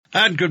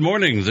And good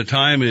morning. The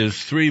time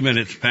is 3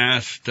 minutes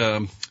past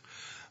 9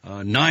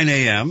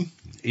 a.m.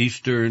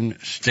 Eastern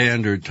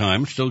Standard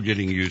Time. Still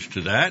getting used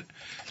to that.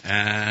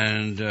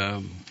 And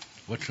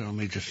let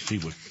me just see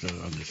what's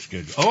on the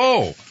schedule.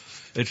 Oh,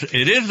 it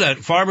is that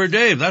Farmer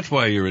Dave. That's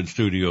why you're in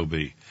Studio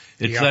B.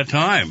 It's that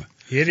time.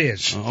 It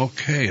is.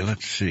 Okay,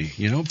 let's see.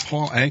 You know,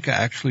 Paul Anka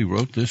actually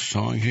wrote this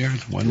song here,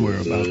 the one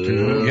we're about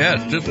to...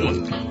 Yes, this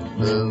one.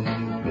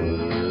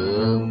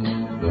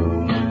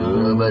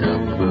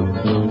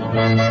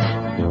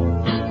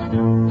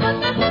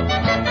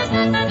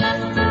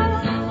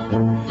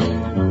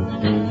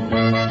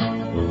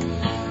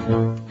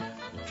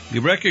 You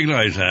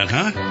recognize that,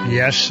 huh?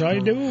 Yes, I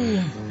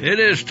do. It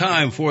is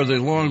time for the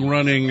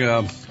long-running,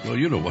 well,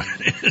 you know what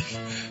it is,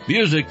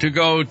 music to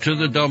go to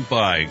the dump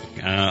by.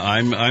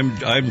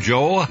 I'm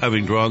Joel,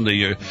 having drawn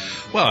the,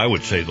 I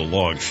would say the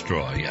long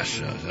straw. Yes,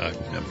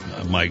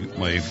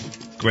 my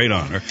great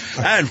honor.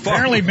 And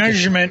apparently,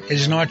 measurement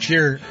is not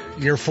your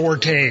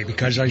forte,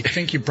 because I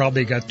think you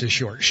probably got the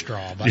short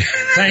straw. But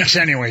thanks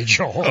anyway,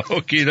 Joel.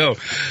 Okay, no.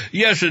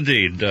 Yes,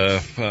 indeed.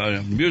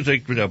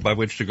 Music by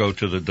which to go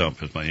to the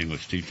dump, as my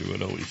English teacher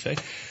would always say.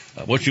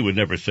 Well, she would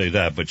never say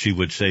that, but she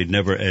would say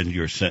never end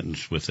your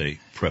sentence with a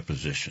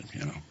preposition,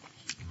 you know.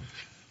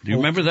 Do you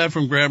remember that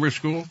from grammar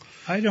school?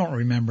 I don't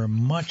remember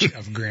much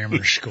of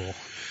grammar school.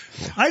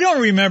 I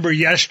don't remember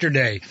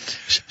yesterday,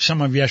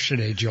 some of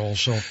yesterday, Joel,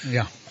 so,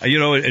 yeah. You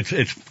know, it's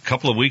a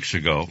couple of weeks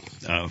ago.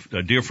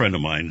 A dear friend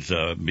of mine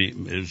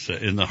is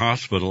in the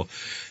hospital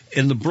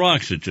in the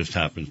Bronx, it just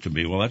happens to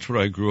be. Well, that's where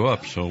I grew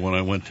up, so when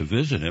I went to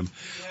visit him,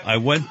 I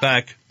went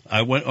back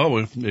to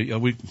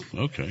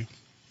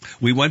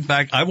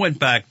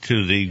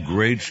the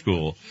grade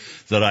school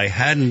that I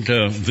hadn't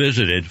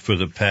visited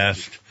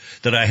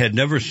that I had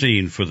never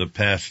seen for the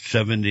past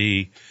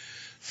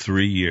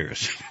 73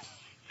 years.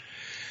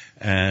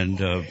 And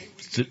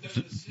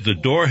the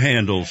door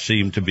handles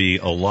seemed to be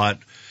a lot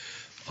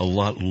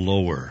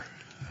lower,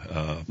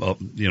 a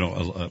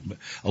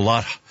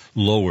lot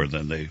lower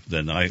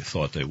than I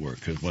thought they were.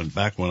 Because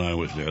back when I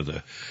was there,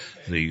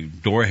 the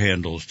door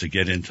handles to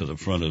get into the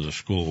front of the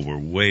school were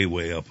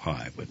way up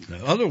high. But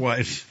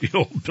otherwise, the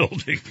old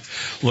building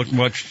looked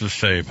much the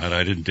same, and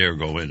I didn't dare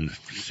go in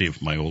to see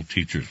if my old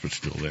teachers were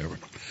still there.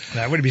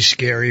 That would be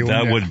scary.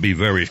 That would be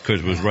very, because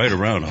it was right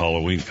around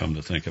Halloween, come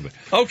to think of it.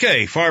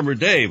 Okay, Farmer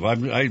Dave,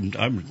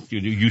 I'm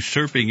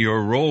usurping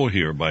your role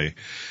here by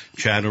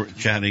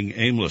chatting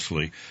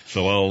aimlessly,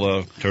 so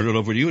I'll turn it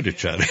over to you to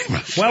chat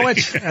aimlessly. Well,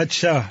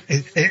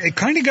 it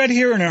kind of got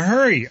here in a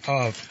hurry,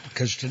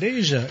 because today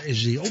is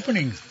the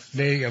opening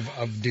day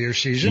of deer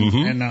season,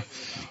 and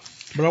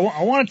but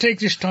I want to take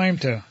this time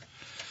to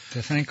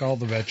thank all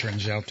the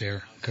veterans out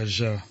there,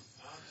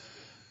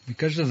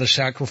 because of the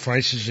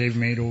sacrifices they've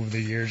made over the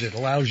years. It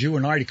allows you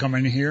and I to come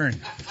in here and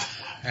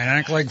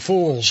act like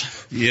fools.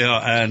 Yeah,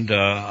 and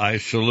I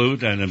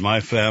salute, and in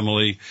my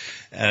family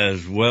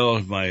as well,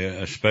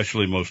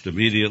 especially most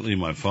immediately,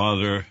 my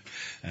father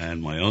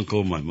and my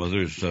uncle, my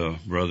mother's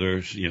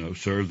brothers,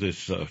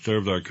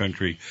 served our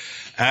country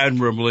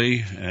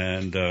admirably.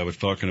 And I was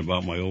talking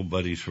about my old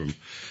buddies from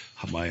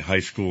my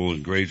high school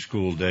and grade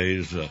school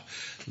days.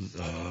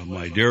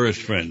 My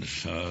dearest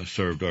friends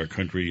served our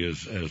country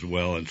as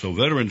well, and so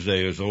Veterans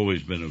Day has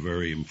always been a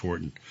very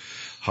important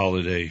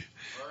holiday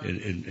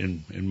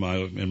in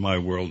my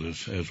world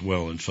as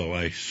well. And so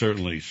I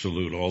certainly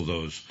salute all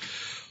those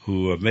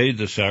who made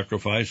the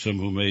sacrifice, some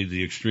who made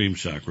the extreme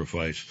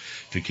sacrifice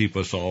to keep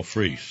us all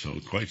free. So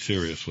quite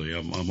seriously,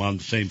 I'm on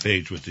the same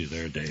page with you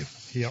there, Dave.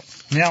 Yep.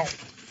 Now,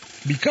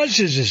 because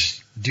this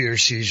is deer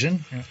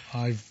season,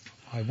 I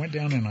went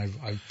down and I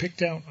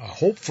picked out,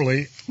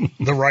 hopefully,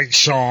 the right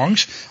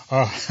songs.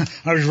 I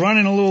was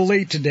running a little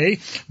late today,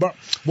 but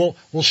we'll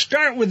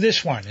start with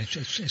this one.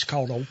 It's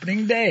called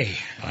Opening Day.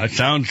 That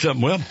sounds,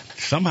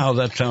 somehow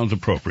that sounds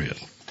appropriate.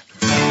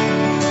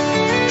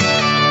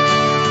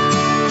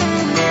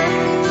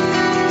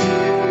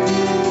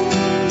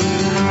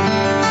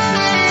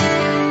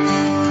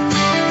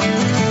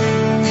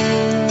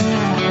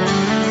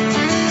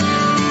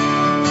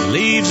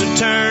 Leaves are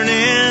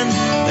turning,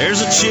 there's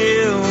a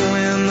chill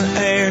in the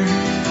air.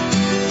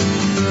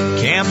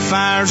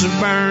 Campfires are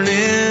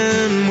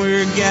burning,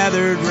 we're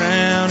gathered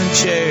round in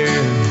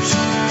chairs.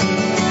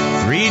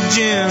 3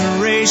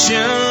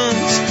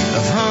 generations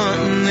of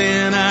hunting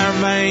in our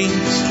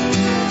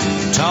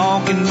veins,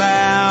 talking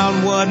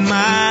about what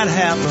might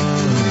happen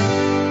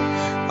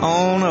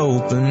on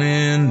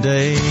opening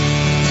day.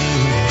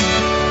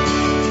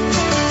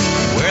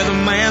 Where the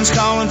man's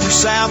calling for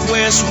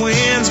southwest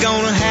winds,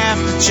 gonna have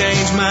to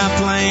change my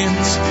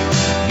plans.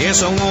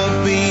 Guess I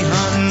won't be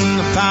hunting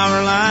the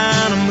power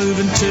line, I'm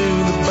moving to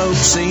the boat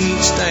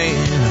seat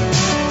stand.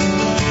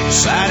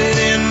 Sighted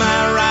in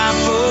my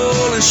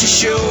rifle and she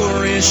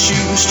sure is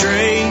shooting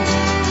straight,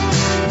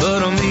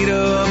 but I'll meet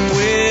up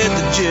with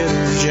the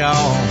jitters,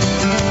 y'all.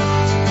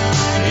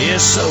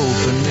 It's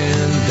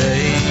opening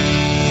day.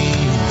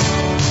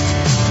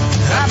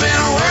 I've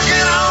been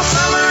working all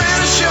summer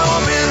and it's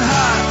sure been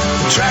hot.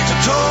 The tractor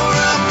tore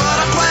up, but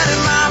I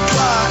planted my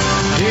plot.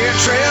 Deer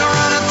trail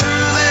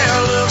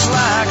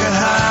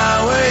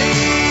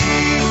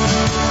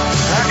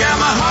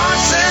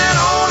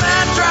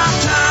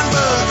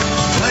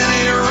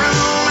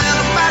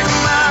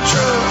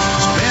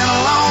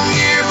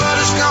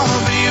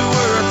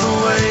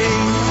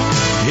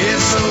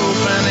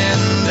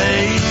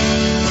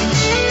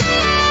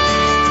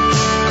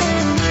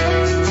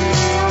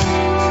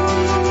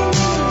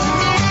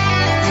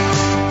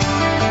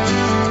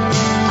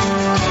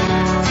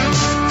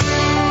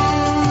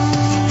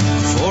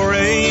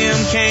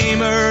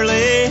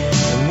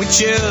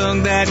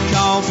chug that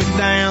coffee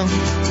down.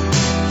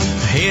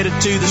 Headed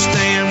to the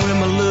stand with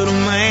my little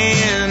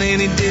man,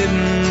 and he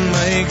didn't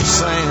make a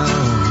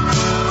sound.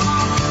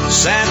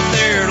 Sat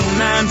there till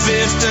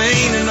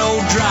 9:15 and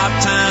old drop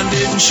time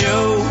didn't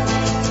show.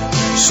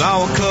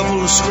 Saw a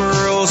couple of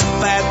squirrels, a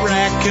fat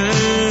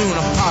raccoon,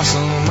 a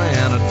possum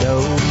and a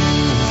doe.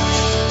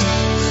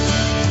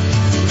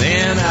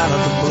 Then out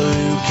of the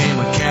blue came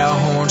a cow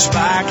horn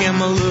spike, and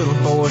my little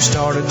boy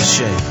started to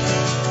shake.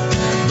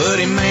 But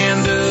he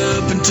manned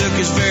up and took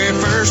his very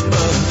first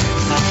buck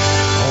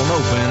on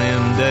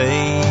opening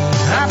day.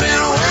 I've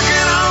been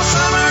working all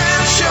summer and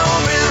it's sure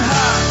been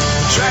hot.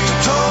 Tractor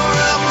tore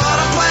up, but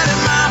I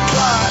planted my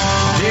plot.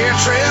 Deer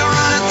trail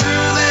running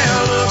through there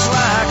looks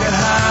like a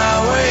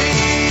highway.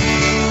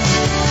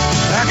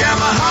 I got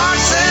my heart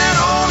set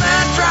on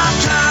that drop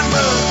time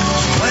book.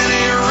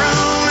 Plenty of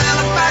room in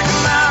the back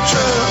of my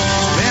truck.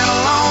 Been a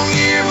long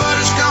year, but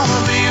it's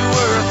gonna be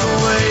worth the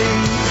wait.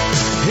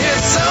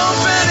 It's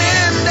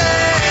opening day.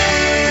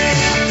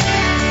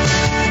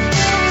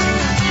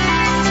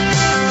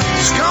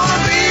 It's gonna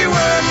be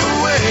worth the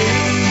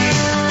wait.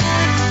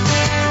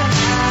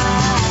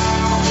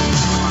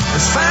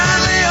 It's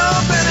finally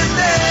opening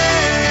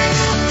day.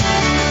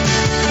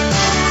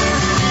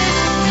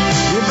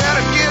 You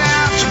better get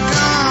out your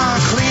gun,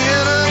 clean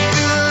it up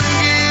good, and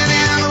get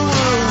in the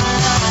woods.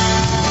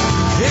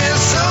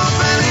 It's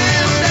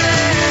opening day.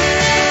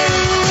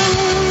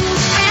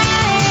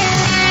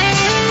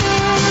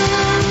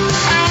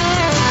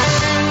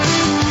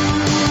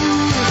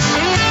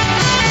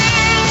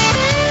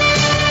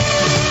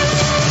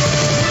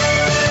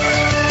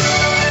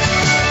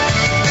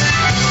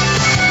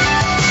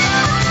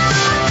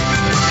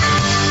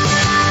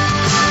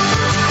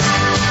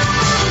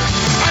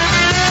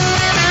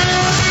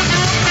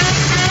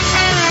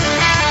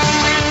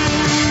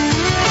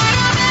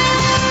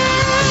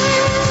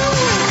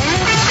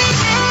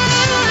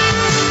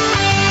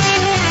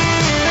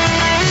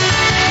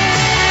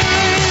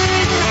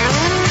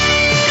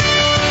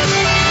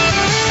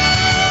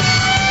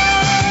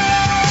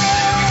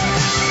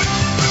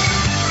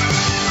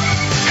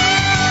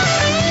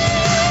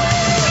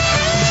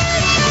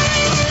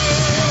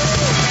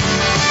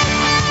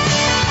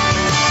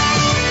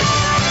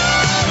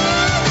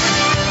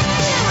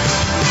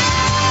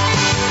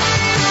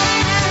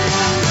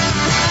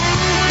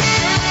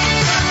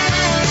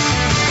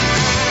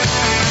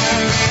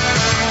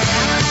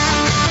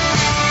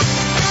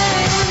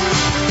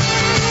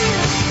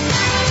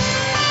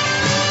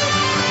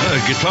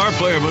 Guitar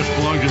player must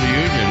belong to the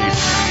union.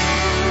 He's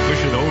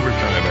pushing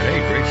overtime. But hey,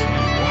 great song.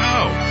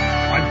 Wow.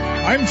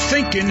 I'm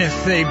thinking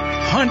if they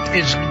hunt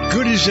as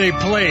good as they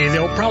play,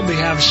 they'll probably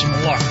have some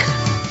luck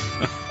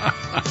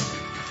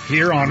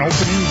here on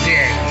opening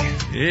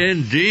day.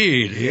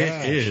 Indeed,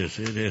 Yes.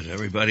 It is.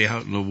 Everybody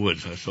out in the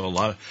woods. I saw a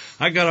lot.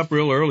 I got up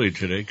real early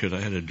today because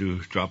I had to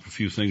drop a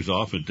few things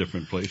off at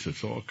different places.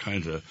 Saw all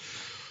kinds of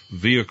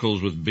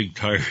vehicles with big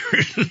tires,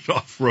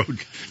 off-road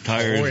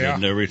tires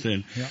and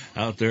everything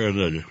out there in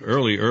the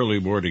early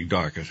morning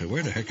dark. I said,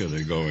 where the heck are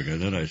they going?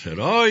 And then I said,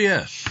 oh,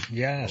 yes,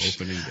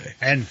 opening day.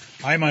 And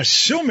I'm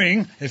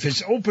assuming if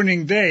it's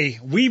opening day,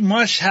 we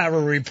must have a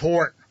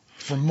report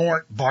from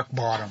Mort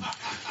Buckbottom.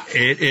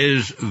 It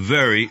is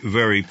very,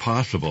 very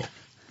possible.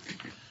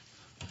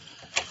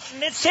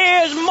 This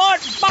here's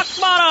Mort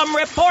Buckbottom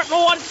reporting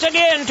once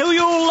again to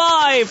you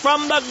live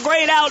from the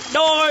great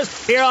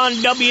outdoors here on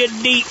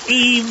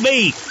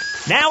WDEV.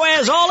 Now,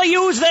 as all of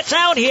yous that's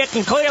out here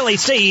can clearly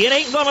see, it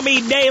ain't going to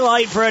be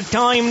daylight for a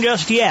time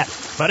just yet.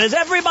 But as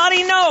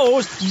everybody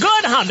knows,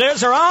 good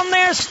hunters are on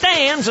their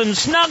stands and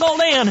snuggled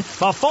in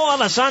before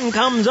the sun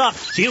comes up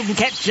so you can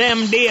catch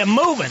them deer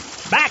moving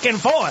back and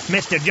forth,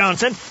 Mr.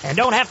 Johnson, and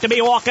don't have to be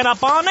walking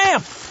up on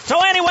them. So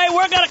anyway,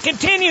 we're going to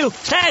continue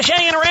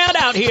sashaying around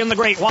out here in the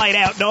great white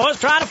outdoors,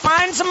 trying to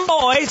find some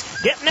boys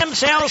getting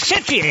themselves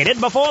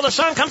situated before the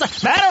sun comes up.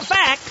 Matter of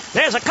fact,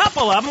 there's a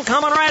couple of them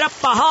coming right up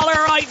the holler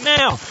right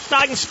now.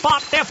 I can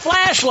spot their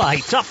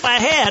flashlights up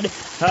ahead.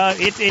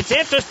 It's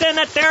interesting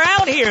that they're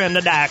out here in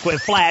the dark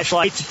with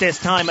flashlights at this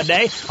time of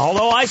day.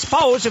 Although I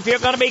suppose if you're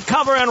going to be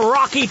covering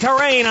rocky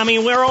terrain, I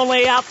mean, we're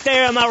only out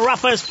there in the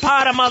roughest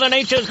part of Mother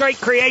Nature's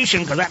great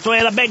creation, because that's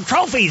where the big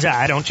trophies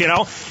are, don't you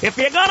know? If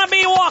you're going to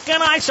be walking,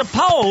 I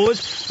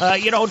suppose,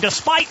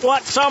 despite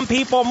what some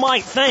people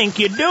might think,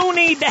 you do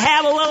need to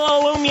have a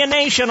little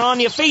illumination on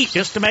your feet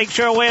just to make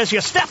sure where's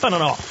you're stepping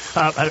and all.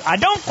 I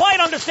don't quite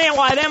understand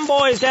why them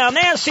boys down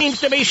there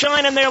seems to be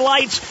shining their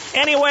lights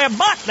anywhere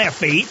but their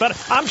feet, but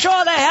I'm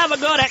sure they have a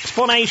good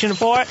explanation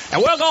for it,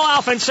 and we'll go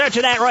off in search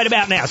of that right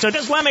about now. So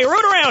just let me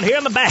root around here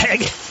in the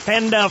bag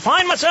and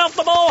find myself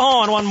the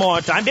bullhorn one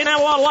more time. Didn't have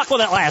a lot of luck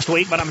with it last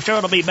week, but I'm sure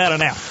it'll be better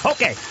now.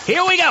 Okay,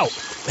 here we go.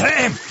 Well,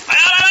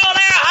 hello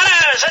there,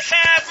 hunters. This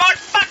is Mort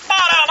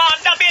Buckbottom on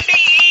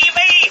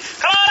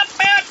WDEV. Come on up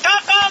there and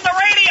talk on the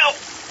radio.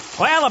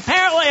 Well,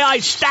 apparently I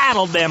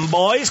startled them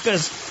boys,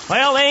 because,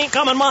 well, they ain't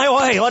coming my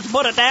way. Let's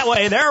put it that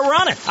way. They're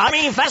running. I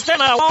mean, faster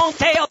than a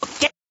long-tailed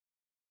cat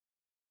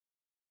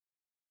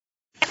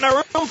in a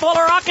room full of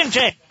rocking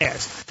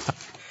chairs.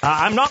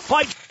 I'm not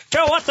quite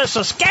sure what this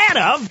is scared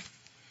of,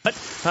 but,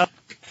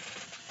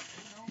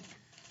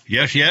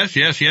 Yes.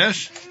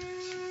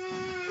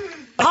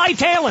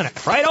 hightailing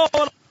it right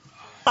over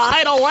the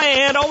idle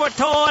land over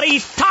toward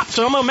East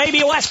Topsum or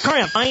maybe West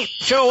Crimp. I ain't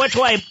sure which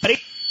way, but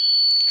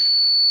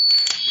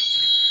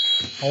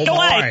Oh,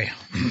 my.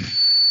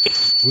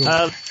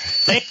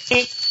 they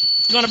ain't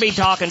going to be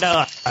talking to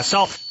us.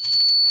 So,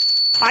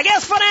 I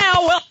guess for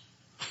now, we'll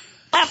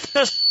have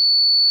to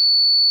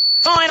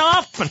sign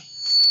off and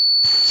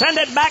send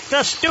it back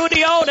to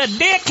studio to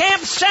Deer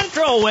Camp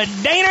Central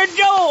with Dana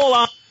Joel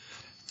on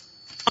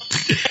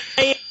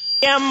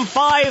AM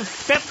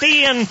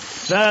 550 and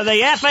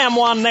the FM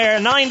one there,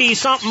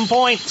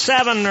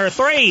 90-something.7 or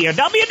 3. Or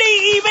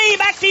WDEV,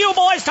 back to you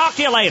boys. Talk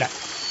to you later.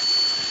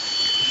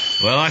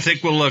 Well, I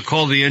think we'll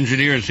call the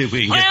engineer and see if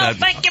we can get that. Well,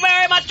 thank you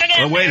very much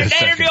again, Wait a Dana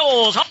second.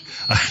 Joel.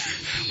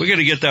 We're going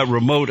to get that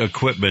remote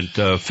equipment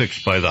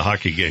fixed by the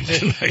hockey game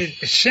tonight.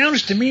 It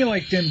sounds to me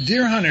like them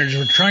deer hunters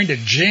were trying to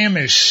jam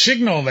his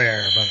signal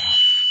there, but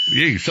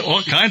Jeez,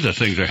 all kinds of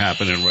things are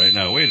happening right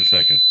now. Wait a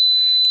second.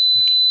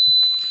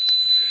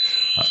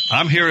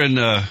 I'm hearing,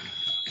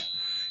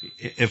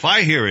 if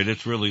I hear it,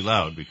 it's really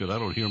loud because I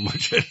don't hear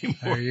much anymore.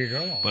 there you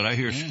go. But I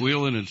hear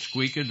squealing and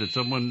squeaking. Did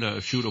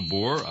someone shoot a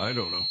boar? I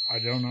don't know. I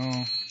don't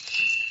know.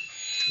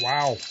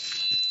 Wow.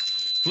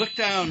 Flick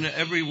down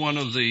every one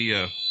of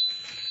the,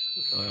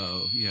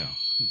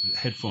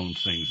 headphone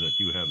things that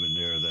you have in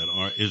there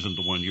that isn't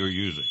the one you're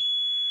using.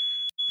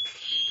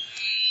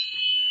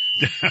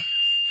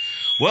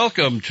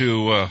 Welcome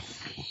to,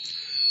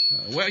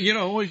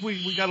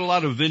 we got a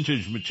lot of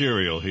vintage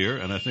material here,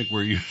 and I think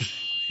we're using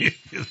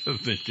the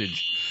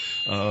vintage,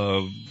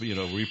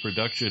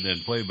 reproduction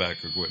and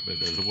playback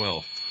equipment as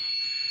well.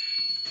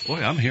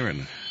 Boy, I'm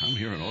hearing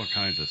all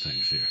kinds of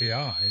things here.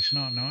 Yeah, it's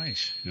not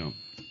nice.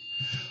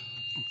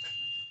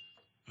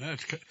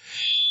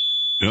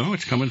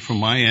 It's coming from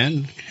my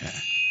end.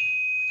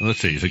 Let's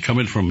see, is it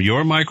coming from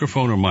your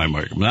microphone or my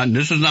microphone?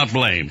 This is not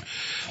blame.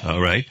 All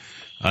right,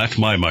 that's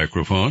my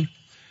microphone.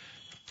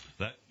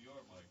 That's your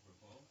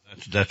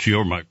microphone. That's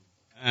your mic.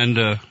 And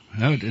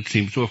it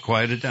seems to have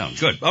quieted down.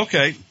 Good.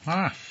 Okay.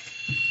 Well,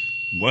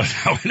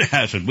 now it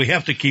hasn't. We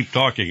have to keep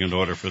talking in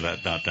order for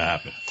that not to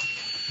happen.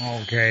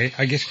 Okay,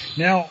 I guess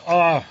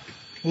now.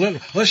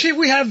 Let's see if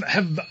we have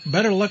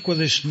better luck with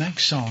this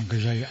next song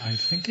because I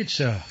think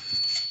it's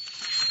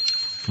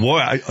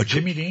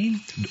Jimmy Dean.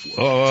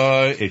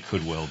 It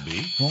could well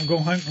be. Won't go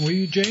hunting with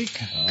you, Jake?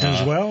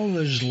 Because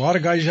there's a lot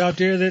of guys out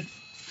there that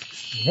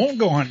won't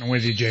go hunting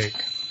with you, Jake.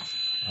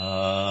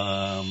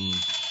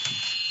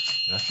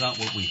 That's not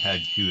what we had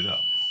queued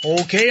up.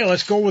 Okay,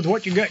 let's go with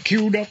what you got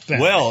queued up then.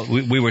 Well,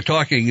 we were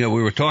talking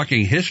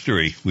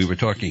history. We were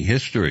talking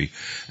history,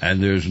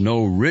 and there's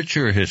no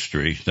richer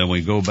history than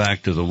we go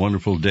back to the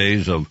wonderful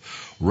days of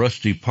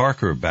Rusty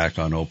Parker back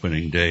on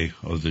opening day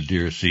of the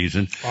deer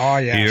season. Oh,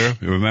 yeah. Here,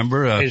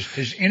 remember?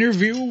 His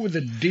interview with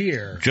a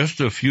deer.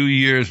 Just a few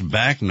years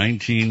back,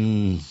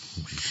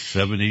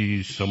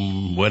 1970,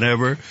 some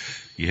whatever.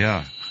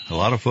 Yeah, a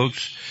lot of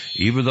folks,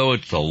 even though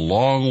it's a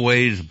long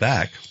ways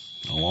back,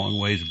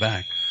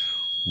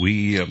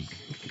 we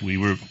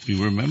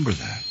remember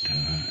that,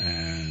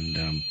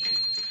 and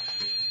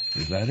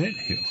is that it?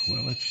 Here,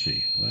 well, let's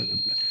see.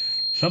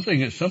 Something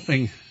that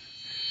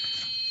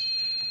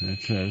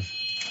says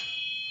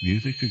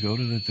music to go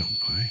to the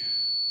dump. Right?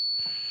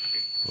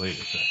 Wait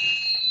a second.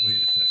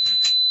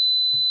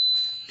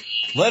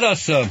 Let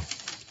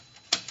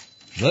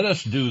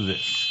us do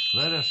this.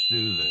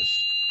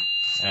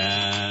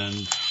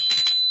 And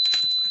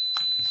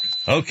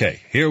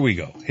okay, here we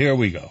go.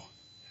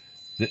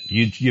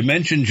 You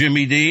mentioned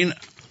Jimmy Dean.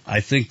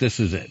 I think this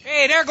is it.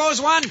 Hey, there goes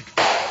one.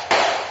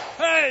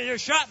 Hey, you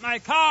shot my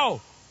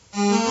cow.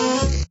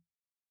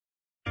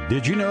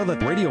 Did you know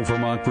that Radio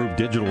Vermont Group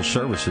Digital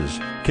Services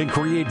can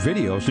create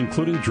videos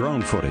including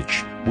drone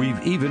footage?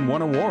 We've even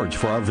won awards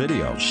for our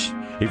videos.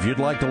 If you'd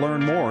like to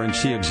learn more and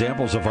see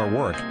examples of our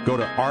work, go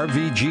to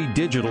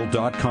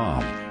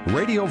rvgdigital.com.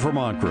 Radio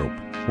Vermont Group.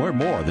 We're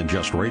more than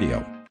just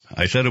radio.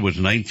 I said it was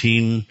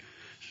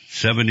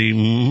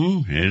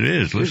 1970. It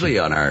is. Listen. Usually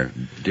on our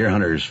Deer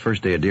Hunters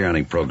first day of deer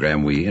hunting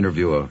program, we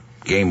interview a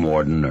game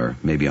warden or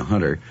maybe a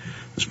hunter.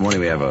 This morning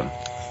we have a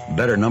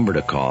better number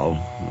to call.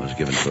 It was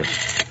given to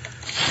us.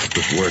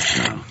 This works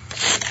now.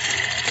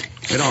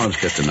 We don't always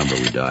get the number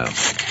we dial.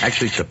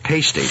 Actually, it's a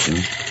pay station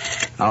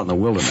out in the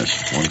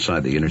wilderness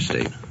alongside the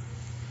interstate.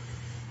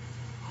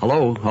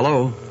 Hello?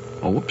 Oh,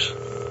 whoops.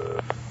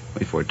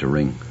 Wait for it to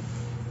ring.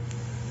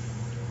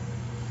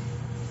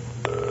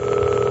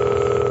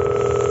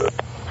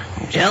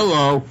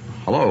 Hello.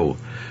 Hello.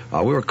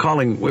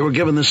 We were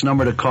given this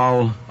number to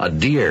call a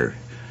deer.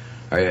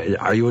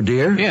 Are you a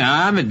deer?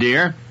 Yeah, I'm a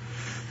deer.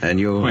 And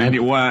you...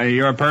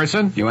 you're a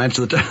person? You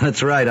answer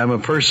that's right, I'm a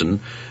person.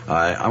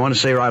 I want to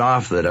say right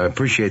off that I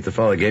appreciate the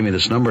fellow who gave me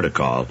this number to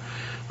call.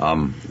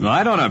 Well,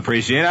 I don't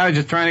appreciate it. I was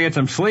just trying to get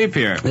some sleep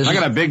here. I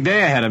got a big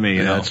day ahead of me,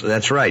 you know.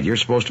 That's right. You're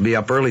supposed to be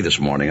up early this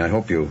morning. I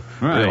hope you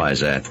realize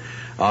that.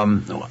 I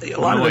know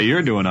what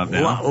you're doing up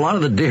now. A lot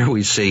of the deer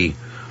we see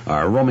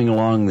are roaming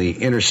along the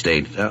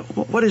interstate.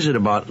 What is it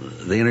about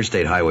the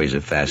interstate highways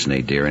that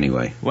fascinate deer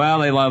anyway? Well,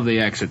 they love the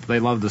exit. They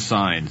love the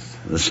signs.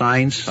 The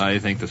signs? I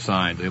think the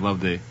signs. They love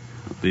the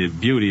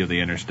beauty of the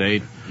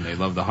interstate. And they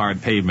love the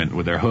hard pavement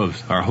with their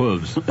hooves. Our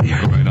hooves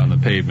right on the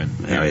pavement.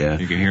 Oh, yeah.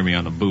 You can hear me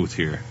on the booth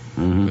here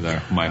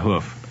with my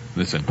hoof.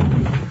 Listen,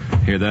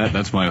 hear that?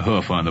 That's my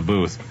hoof on the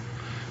booth.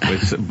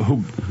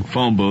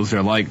 Phone booths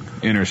are like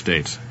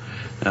interstates.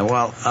 We'll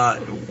want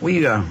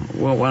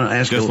to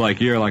ask Just you...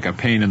 like you're like a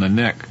pain in the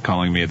neck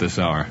calling me at this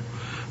hour.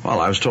 Well,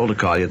 I was told to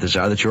call you at this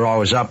hour that you're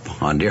always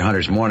up on Deer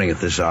Hunter's Morning at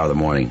this hour of the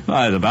morning.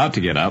 I was about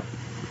to get up.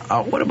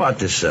 What about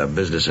this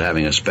business of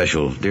having a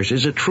special deer season?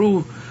 Is it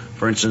true,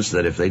 for instance,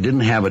 that if they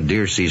didn't have a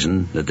deer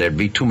season, that there'd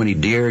be too many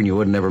deer and you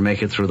wouldn't ever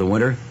make it through the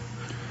winter?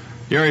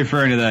 You're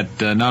referring to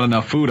that not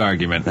enough food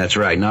argument. That's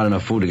right, not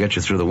enough food to get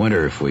you through the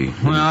winter if we...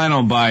 Well, I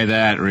don't buy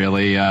that,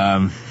 really.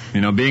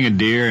 Being a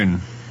deer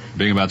and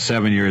being about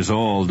 7 years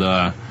old,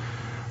 I'm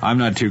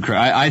not too...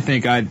 I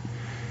think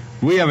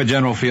we have a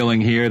general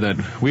feeling here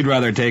that we'd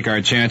rather take our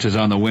chances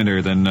on the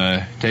winter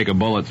than take a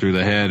bullet through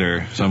the head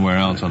or somewhere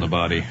else on the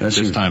body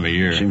this time of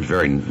year. Seems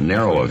very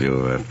narrow of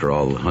you. After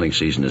all, the hunting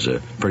season is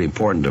pretty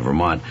important to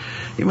Vermont.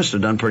 You must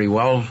have done pretty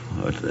well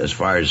as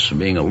far as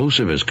being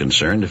elusive is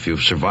concerned. If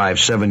you've survived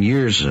 7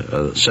 years,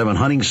 7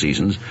 hunting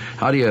seasons,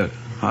 how do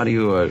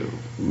you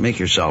make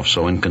yourself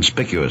so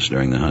inconspicuous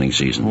during the hunting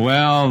season?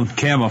 Well,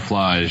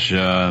 camouflage.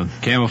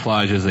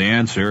 Camouflage is the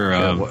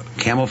answer.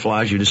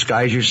 Camouflage? You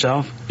disguise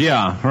yourself?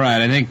 Yeah,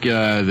 right. I think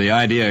the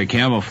idea of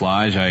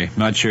camouflage, I'm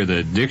not sure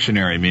the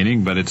dictionary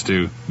meaning, but it's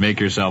to make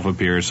yourself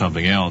appear as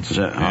something else.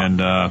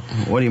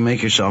 What do you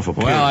make yourself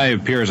appear? Well, I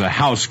appear as a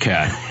house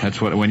cat.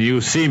 That's what. When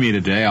you see me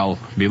today, I'll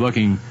be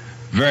looking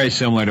very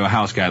similar to a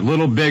house cat. A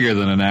little bigger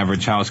than an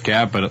average house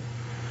cat, but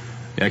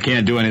I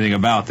can't do anything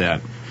about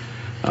that.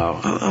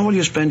 How will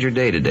you spend your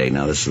day today?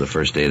 Now, this is the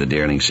first day of the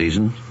deer hunting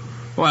season.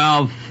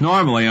 Well,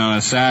 normally on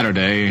a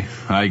Saturday,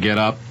 I get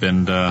up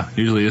and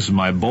usually this is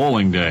my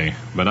bowling day.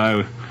 But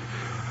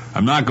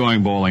I'm not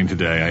going bowling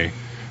today.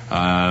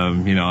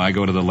 I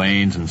go to the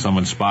lanes and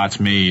someone spots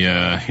me.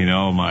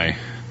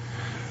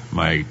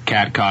 My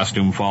cat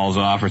costume falls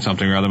off or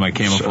something or other. My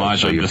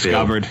camouflage I've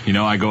discovered.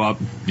 I go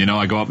up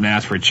and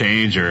ask for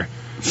change or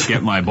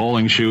get my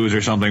bowling shoes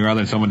or something or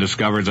other. And someone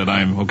discovers that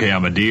I'm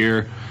a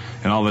deer.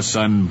 And all of a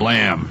sudden,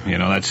 blam!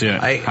 That's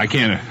it. I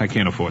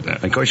can't afford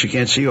that. Of course, you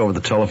can't see over the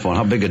telephone.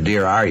 How big a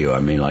deer are you? I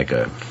mean, like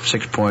a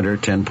 6-pointer,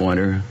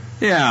 10-pointer?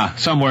 Yeah,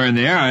 somewhere in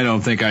there. I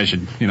don't think I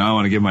should. I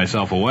want to give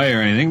myself away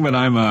or anything. But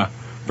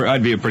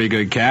I'd be a pretty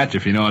good catch,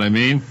 if you know what I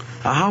mean.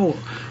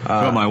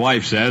 What my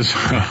wife says.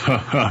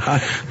 How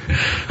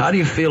do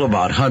you feel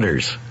about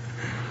hunters?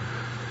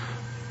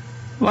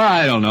 Well,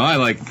 I don't know.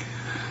 I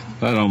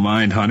don't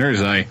mind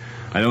hunters. I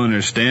don't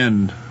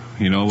understand,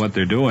 what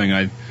they're doing.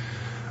 I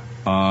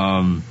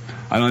don't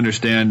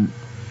understand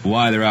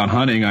why they're out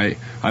hunting. I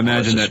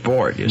imagine it's a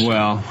sport.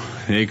 Well,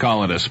 they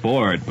call it a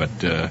sport, but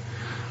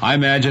I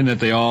imagine that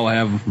they all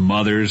have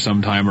mothers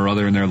sometime or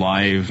other in their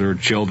lives, or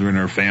children,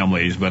 or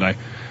families. But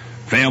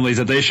families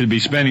that they should be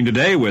spending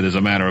today with, as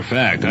a matter of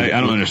fact. I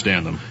don't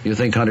understand them. You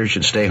think hunters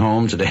should stay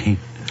home today?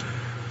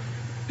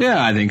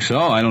 Yeah, I think so.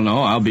 I don't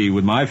know. I'll be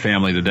with my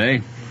family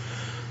today.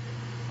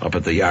 Up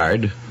at the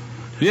yard?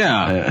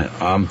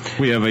 Yeah.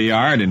 We have a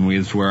yard, and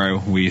it's where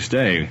we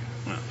stay.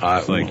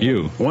 It's like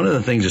you. One of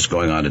the things that's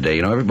going on today,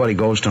 everybody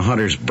goes to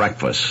hunter's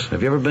breakfast.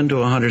 Have you ever been to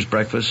a hunter's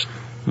breakfast?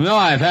 No,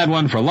 I've had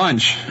one for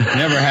lunch.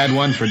 Never had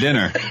one for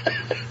dinner.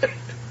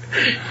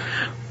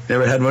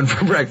 Never had one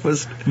for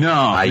breakfast?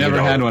 No,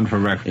 never had one for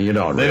breakfast. You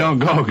don't. They don't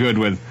go good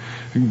with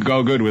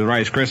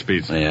Rice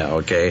Krispies. Yeah,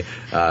 okay.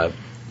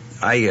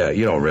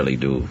 You don't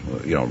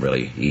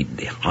really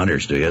eat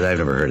hunters, do you? I've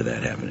never heard of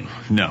that happening.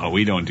 No,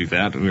 we don't do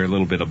that. We're a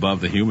little bit above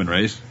the human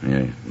race.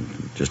 Yeah,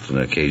 just an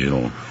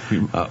occasional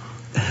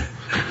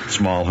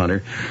small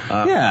hunter.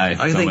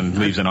 If someone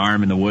leaves an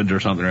arm in the woods or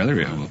something or other,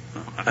 we'll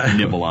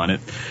nibble on it.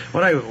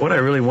 What I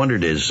really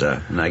wondered is,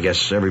 and I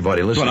guess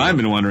everybody listening... But I've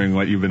been wondering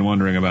what you've been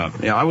wondering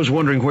about. Yeah, I was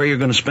wondering where you're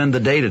going to spend the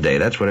day today.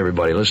 That's what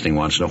everybody listening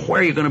wants to know.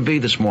 Where are you going to be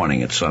this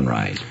morning at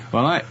sunrise?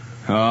 Well,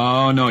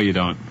 oh, no, you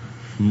don't.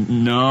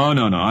 No.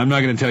 I'm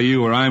not going to tell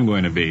you where I'm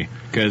going to be,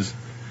 because...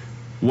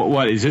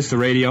 What is this, the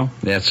radio?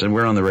 Yes, and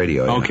we're on the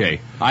radio. Yeah. Okay,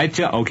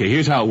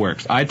 here's how it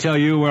works. I tell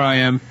you where I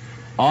am.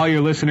 All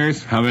your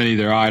listeners, how many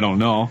there are, I don't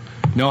know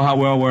how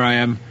well where I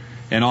am,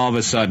 and all of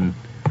a sudden,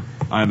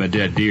 I'm a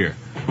dead deer.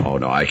 Oh,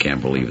 no, I can't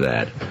believe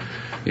that.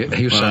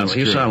 You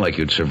sound like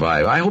you'd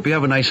survive. I hope you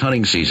have a nice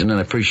hunting season, and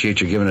I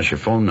appreciate you giving us your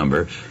phone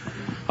number.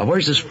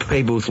 Where's this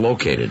pay booth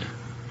located?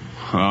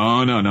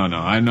 Oh, no.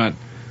 I'm not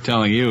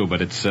telling you,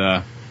 but it's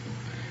in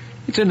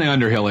the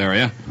Underhill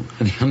area.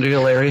 In the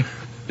Underhill area?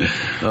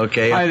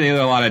 Okay. I think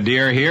there are a lot of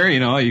deer here.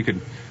 You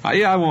could...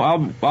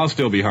 I'll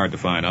still be hard to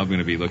find. I'm going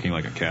to be looking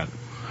like a cat.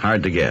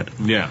 Hard to get.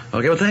 Yeah.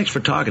 Okay, well, thanks for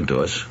talking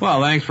to us.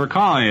 Well, thanks for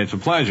calling. It's a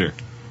pleasure.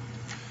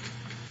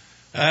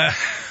 A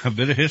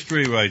bit of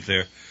history right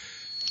there.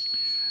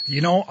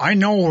 I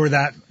know where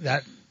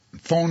that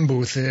phone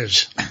booth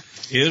is.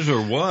 Is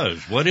or was?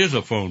 What is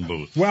a phone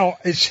booth? Well,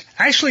 it's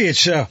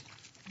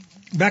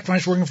back when I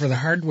was working for the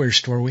hardware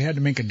store, we had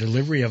to make a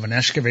delivery of an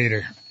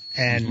excavator.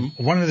 And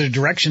one of the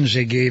directions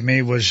they gave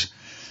me was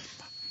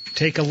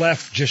take a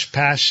left just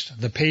past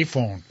the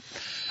payphone.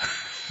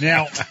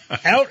 Now,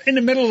 out in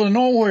the middle of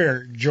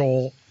nowhere,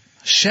 Joel,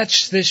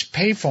 sets this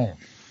payphone.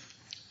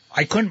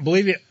 I couldn't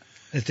believe it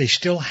that they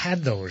still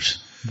had those.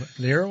 But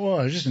there it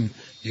was, and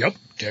yep,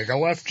 take a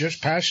left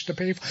just past the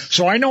payphone.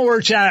 So I know where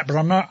it's at, but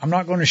I'm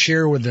not going to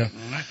share with the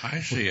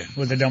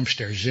with the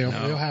dumpsters.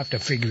 They'll have to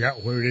figure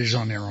out where it is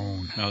on their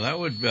own. Now that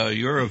would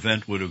your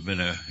event would have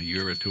been a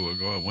year or two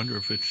ago. I wonder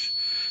if it's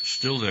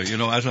still there. You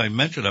know, as I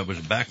mentioned, I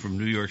was back from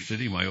New York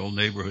City, my old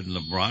neighborhood in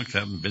the Bronx.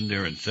 Haven't been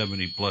there in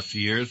 70 plus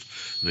years.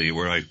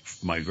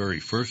 My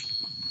very first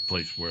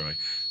place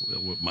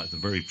the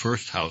very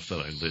first house that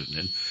I lived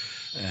in,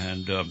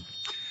 and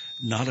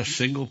not a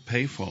single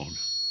payphone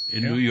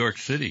in New York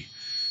City.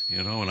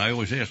 You know, and I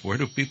always ask, where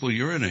do people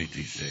urinate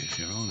these days?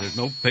 You know, there's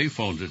no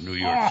payphones in New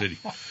York City.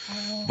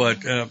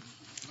 But,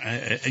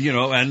 you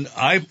know, and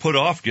I put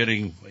off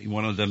getting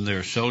one of them,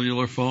 their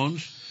cellular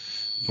phones,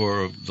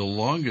 for the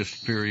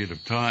longest period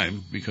of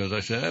time because I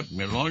said,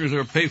 as long as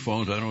there are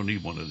payphones, I don't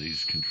need one of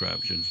these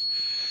contraptions.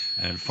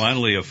 And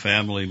finally a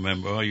family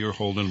member, oh, you're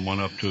holding one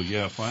up too.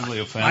 Yeah, finally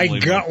a family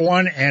member. I got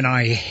one and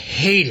I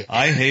hate it.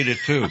 I hate it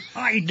too.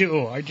 I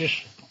do. I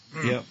just...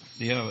 Yeah,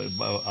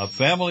 a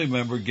family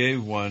member gave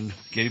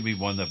me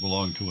one that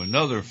belonged to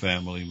another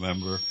family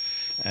member,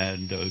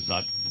 and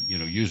not, you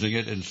know, using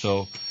it, and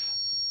so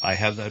I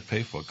have that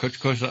payphone. Of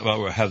course,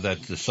 I have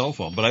the cell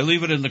phone, but I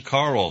leave it in the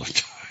car all the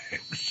time.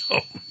 So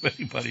if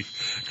anybody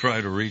try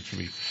to reach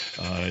me,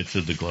 it's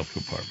in the glove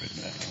compartment.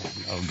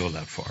 I'll go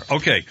that far.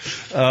 Okay,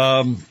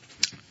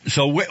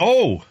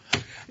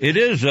 it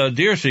is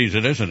deer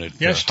season, isn't it?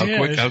 Yes,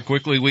 how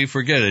quickly we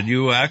forget it.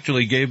 You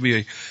actually gave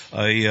me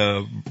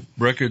a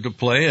record to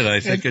play, and I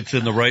think it's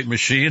in the right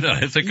machine.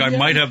 I think I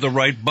might have the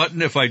right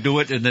button if I do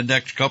it in the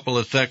next couple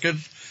of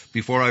seconds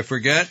before I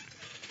forget.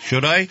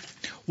 Should I?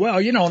 Well,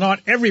 you know,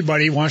 not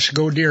everybody wants to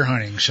go deer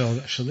hunting, so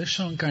this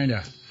song kind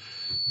of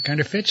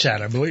fits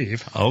that, I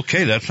believe.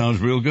 Okay, that sounds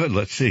real good.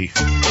 Let's see.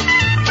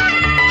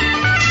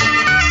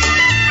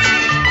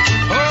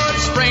 Oh,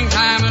 it's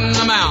springtime in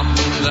the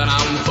mountains, and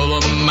I'm full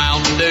of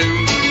Mountain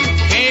Dew.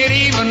 Can't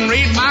even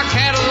read my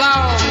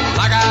catalog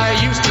like I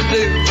used to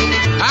do.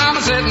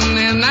 I'm sitting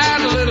in that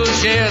little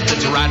shed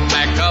that's right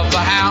back of the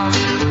house.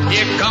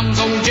 Here comes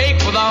old Jake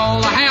with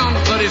all the hounds,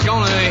 but he's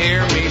gonna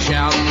hear me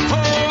shout. Oh,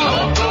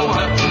 I won't go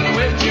hunting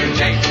with you,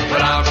 Jake,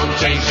 but I'll go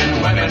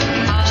chasing women.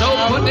 So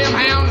put them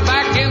hounds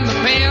back in the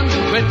pen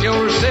and quit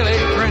your silly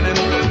grinning.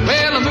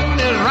 Well, the moon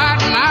is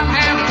right and I'm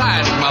half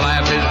tired. My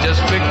life is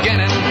just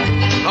beginning.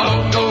 I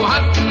won't go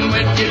hunting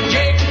with you,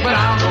 Jake, but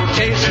I'll go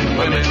chasing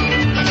women.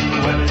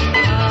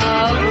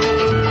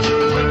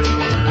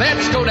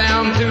 Let's go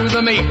down to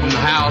the meeting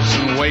house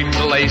and wait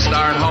till they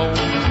start home.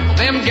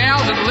 Them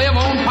gals that live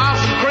on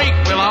Possum Creek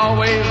will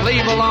always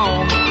leave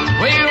alone.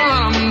 We'll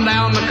run them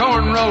down the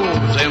corn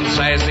rows, them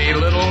sassy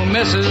little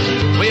misses.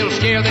 We'll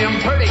scare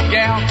them pretty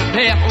gals to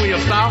death. We'll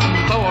stop and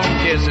throw them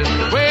kisses.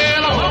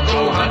 Well, I won't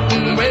go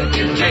hunting with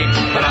you, Jake,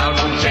 but I'll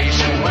go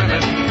chasing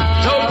women.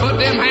 So put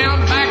them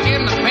hounds back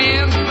in the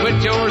pen and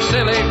quit your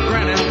silly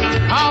grinning.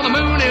 Oh, the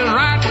moon is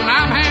right and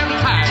I'm half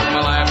tired.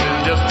 My life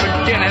is just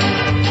beginning.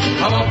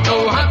 I won't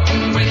go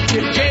hunting with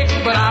you, Jake,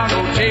 but I'll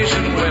go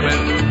chasing women.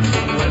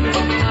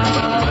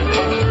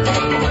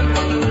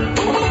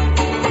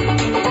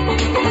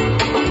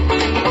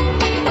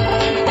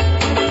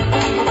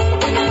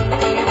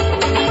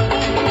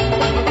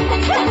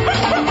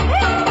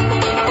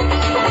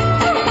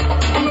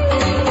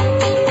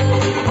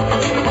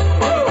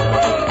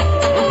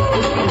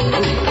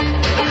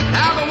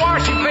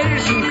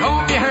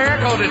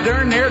 It's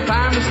darn near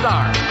time to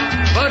start.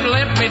 But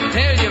let me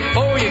tell you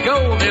before you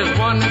go, there's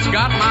one that's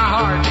got my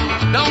heart.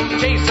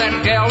 Don't chase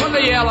that gal with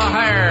the yellow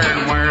hair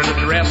and wear the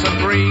dress of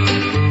green.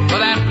 For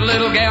that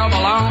little gal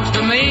belongs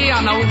to me.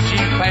 I know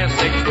she's past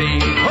 16.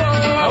 Oh,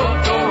 I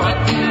won't go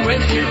hunting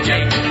with you,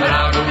 Jake, but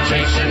I'll go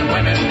chasing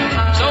women.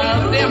 So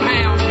put them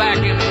hounds back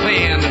in the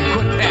pen and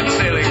quit that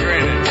silly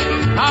grinning.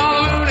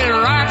 All the moon is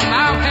right and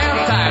I'm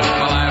half tired.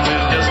 My life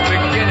is just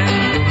beginning.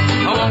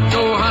 I won't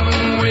go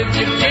hunting with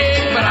you,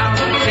 Jake, but I'll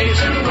go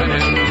chasing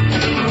women.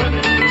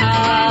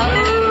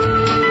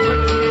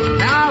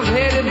 Now I was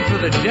headed for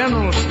the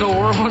general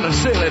store when a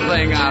silly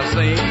thing I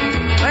seen.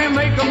 They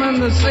make them in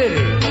the city.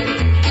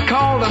 It's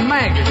called a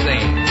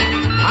magazine.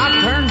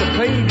 I turned to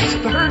page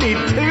 32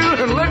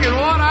 and look at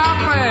what I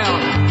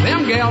found.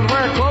 Them gals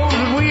wear clothes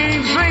that we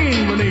ain't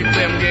seen beneath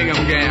them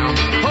gingham gowns.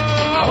 Oh,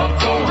 I won't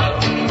go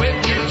hunting with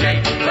you,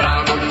 Jake, but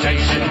I'll go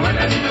chasing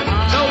women.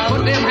 So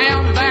put them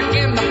hounds back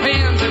in the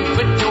pens and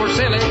quit your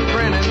silly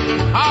grinning.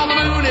 All the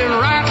moon is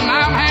right and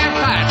I'm half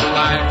tired.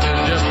 Life is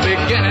just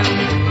beginning.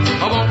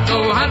 I won't go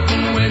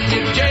hunting with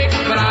you, Jake,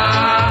 but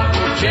I'll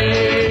go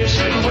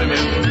chasing women.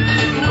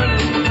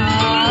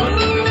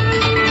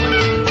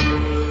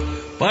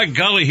 By By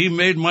golly, he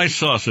made my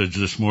sausage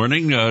this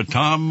morning. Not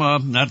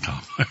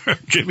Tom,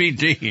 Jimmy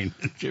Dean.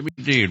 Jimmy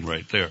Dean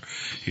right there,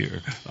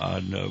 here.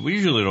 We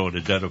usually don't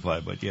identify,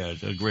 but yeah,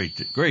 it's a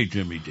great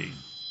Jimmy Dean.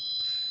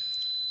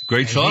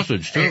 Great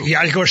sausage, too. Yeah,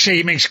 I was going to say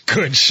he makes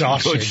good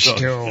sausage,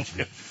 too.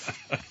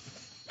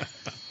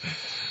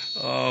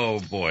 Oh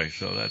boy!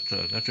 So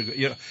that's a good.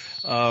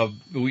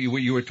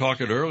 You were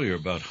talking earlier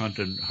about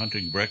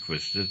hunting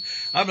breakfast.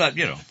 I'm not.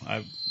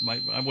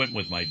 I went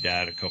with my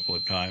dad a couple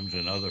of times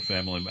and other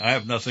family. I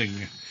have nothing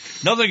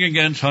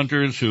against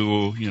hunters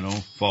who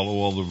follow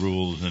all the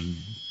rules and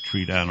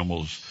treat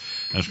animals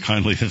as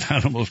kindly as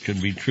animals can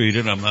be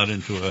treated. I'm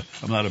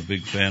not a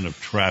big fan of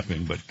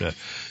trapping, but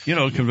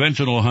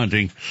conventional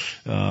hunting.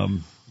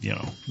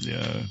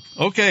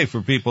 Okay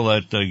for people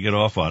that get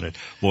off on it.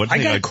 But I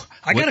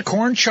got a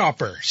corn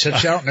chopper.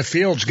 Sits out in the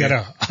fields, got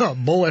a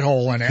bullet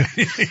hole in it.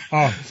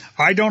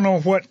 I don't know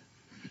what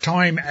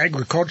time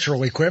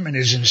agricultural equipment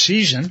is in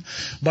season,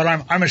 but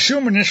I'm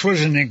assuming this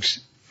was an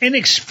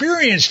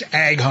inexperienced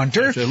ag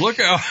hunter. Look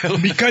out.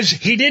 Because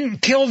he didn't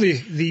kill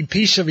the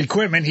piece of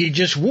equipment, he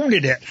just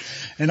wounded it.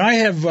 And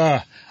I've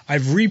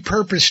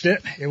repurposed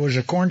it. It was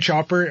a corn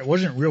chopper. It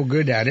wasn't real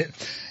good at it.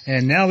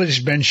 And now that it's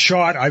been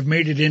shot, I've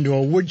made it into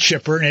a wood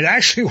chipper, and it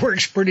actually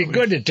works pretty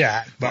good at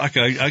that. But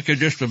I could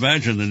just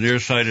imagine the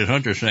nearsighted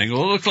hunter saying,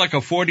 "Well, it looks like a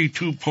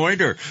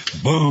 42-pointer."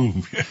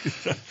 Boom.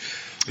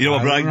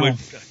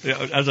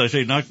 As I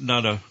say,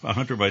 not a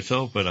hunter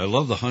myself, but I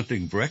love the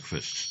hunting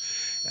breakfasts.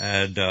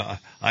 And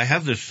I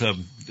have this,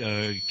 I'm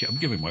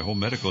giving my whole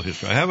medical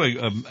history. I have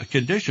a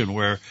condition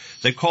where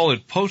they call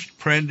it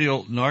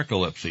postprandial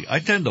narcolepsy. I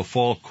tend to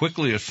fall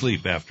quickly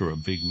asleep after a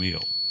big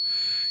meal.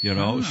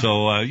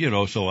 So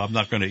I'm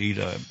not going to eat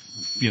a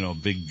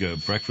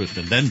big breakfast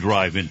and then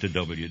drive into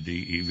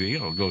WDEV.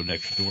 I'll go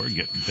next door and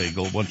get a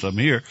bagel once I'm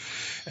here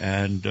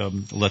and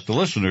let the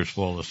listeners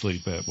fall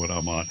asleep when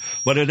I'm on.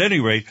 But at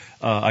any rate,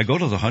 I go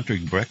to the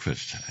hunting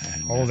breakfast.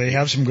 And, they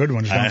have some good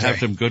ones, don't they? I have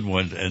some good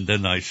ones, and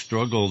then I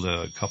struggled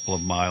a couple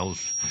of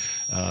miles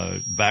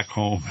back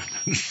home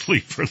and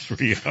sleep for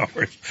 3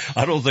 hours.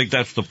 I don't think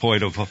that's the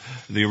point of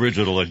the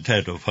original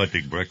intent of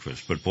hunting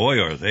breakfast, but boy,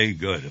 are they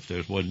good. If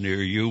there's one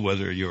near you,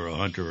 whether you're a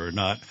hunter or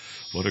not,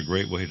 what a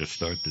great way to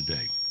start the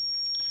day.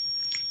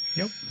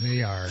 Yep,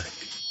 they are.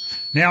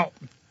 Now,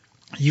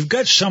 you've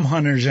got some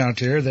hunters out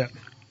there that,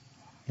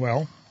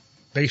 well,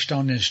 based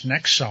on this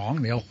next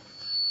song, they'll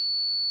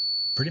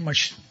pretty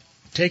much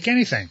take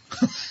anything.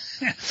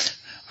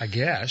 I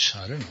guess.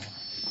 I don't know.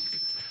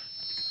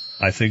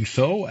 I think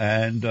so,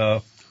 and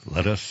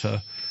let us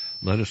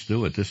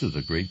do it. This is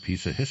a great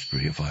piece of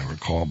history, if I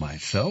recall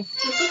myself.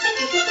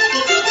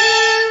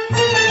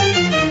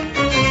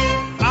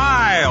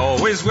 I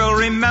always will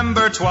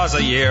remember 'twas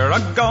a year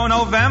ago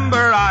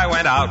November. I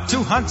went out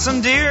to hunt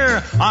some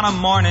deer on a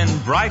morning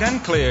bright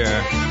and clear.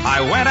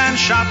 I went and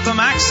shot the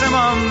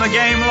maximum the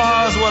game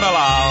laws would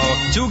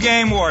allow. 2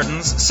 game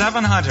wardens,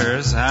 7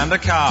 hunters, and a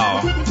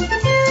cow.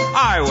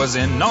 I was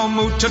in no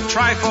mood to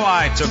trifle.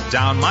 I took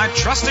down my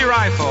trusty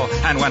rifle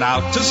and went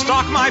out to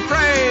stalk my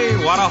prey.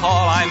 What a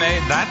haul I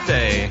made that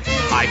day.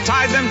 I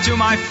tied them to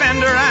my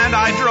fender and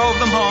I drove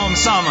them home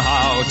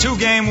somehow. 2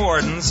 game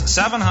wardens,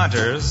 7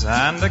 hunters,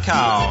 and a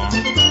cow.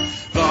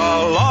 The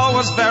law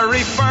was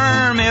very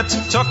firm. It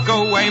took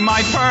away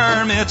my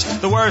permit,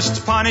 the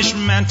worst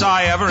punishment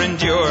I ever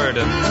endured.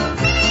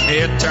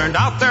 It turned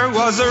out there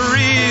was a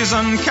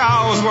reason.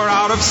 Cows were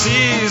out of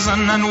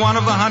season and one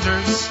of the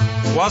hunters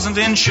wasn't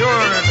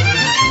insured.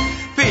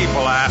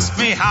 People ask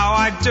me how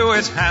I do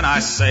it, and I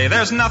say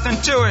there's nothing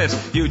to it.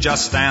 You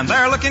just stand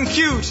there looking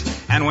cute,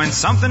 and when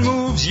something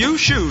moves, you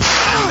shoot.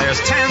 And there's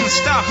 10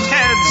 stuffed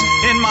heads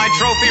in my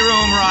trophy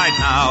room right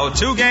now.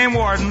 2 game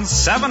wardens,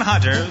 7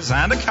 hunters,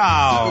 and a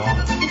cow.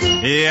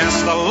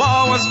 Yes, the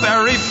law was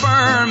very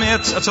firm.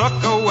 It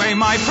took away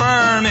my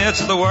permit,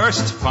 the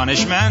worst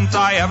punishment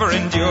I ever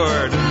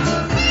endured.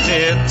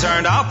 It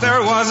turned out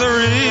there was a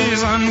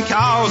reason.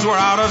 Cows were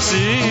out of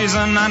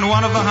season, and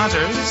one of the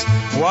hunters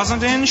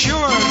wasn't insured.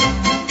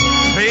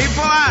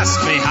 People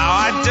ask me how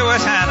I do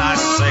it, and I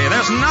say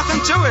there's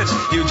nothing to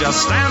it. You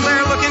just stand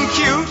there looking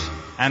cute,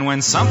 and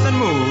when something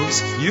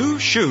moves, you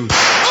shoot.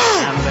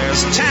 And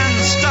there's 10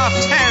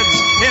 stuffed heads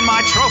in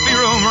my trophy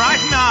room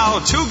right now.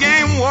 2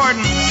 game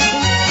wardens,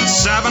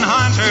 7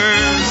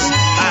 hunters,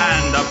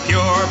 and a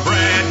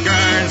purebred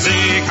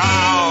Guernsey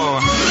cow.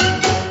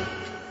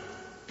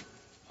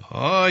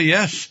 Oh,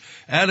 yes.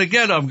 And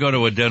again, I'm going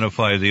to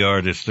identify the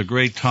artist, the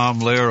great Tom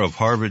Lehrer of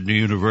Harvard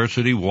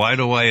University. Why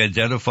do I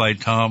identify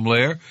Tom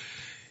Lehrer?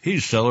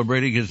 He's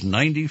celebrating his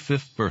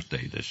 95th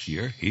birthday this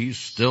year. He's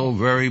still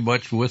very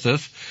much with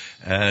us.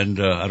 And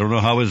I don't know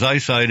how his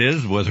eyesight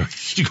is, whether he's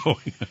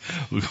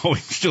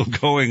still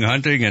going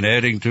hunting and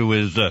adding to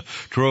his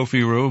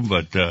trophy room.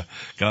 But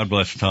God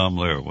bless Tom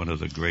Lehrer, one of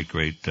the great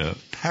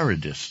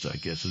parodists, I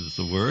guess is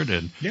the word.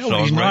 And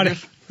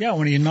songwriters.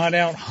 When he's not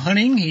out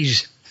hunting,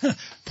 he's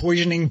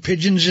poisoning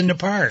pigeons in the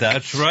park.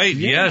 That's right.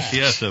 Yes.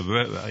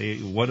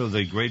 One of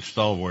the great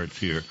stalwarts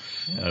here.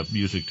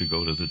 Music to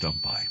go to the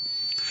dump by.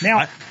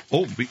 Now,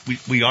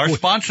 we are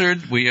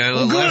sponsored. We good.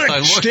 last I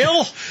looked,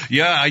 Still?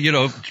 Yeah,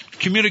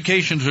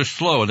 communications are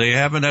slow. They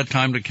haven't had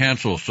time to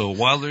cancel. So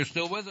while they're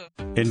still with us.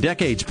 In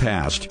decades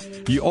past,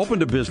 you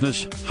opened a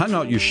business, hung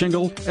out your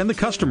shingle, and the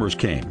customers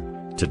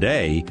came.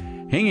 Today,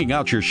 hanging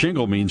out your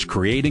shingle means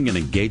creating an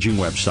engaging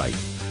website.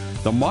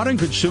 The modern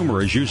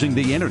consumer is using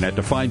the internet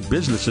to find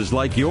businesses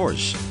like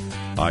yours.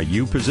 Are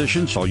you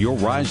positioned so you'll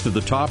rise to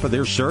the top of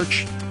their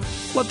search?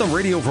 Let the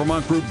Radio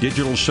Vermont Group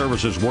Digital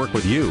Services work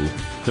with you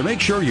to make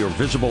sure you're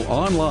visible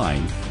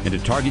online and to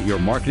target your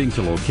marketing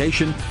to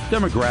location,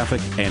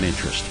 demographic, and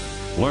interest.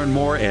 Learn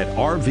more at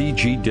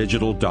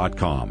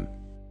rvgdigital.com.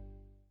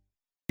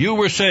 You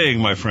were saying,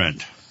 my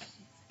friend.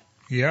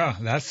 Yeah,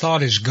 that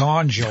thought is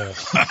gone, Joel.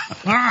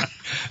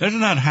 Doesn't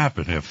that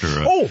happen after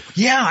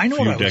I know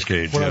few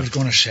decades, I was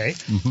going to say.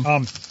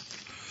 Mm-hmm.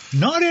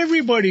 Not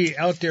everybody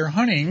out there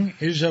hunting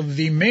is of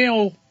the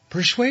male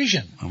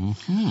persuasion.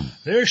 Mm-hmm.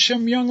 There's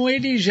some young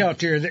ladies out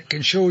there that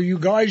can show you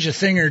guys a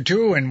thing or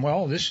two, and,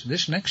 well,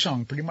 this next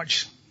song pretty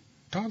much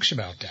talks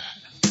about that.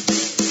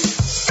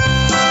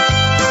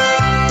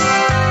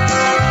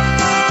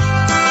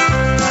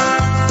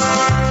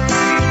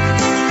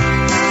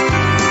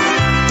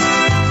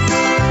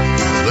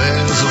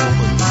 There's a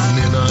woman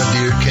in our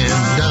deer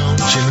camp down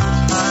Chinook.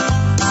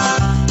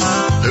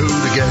 Who'd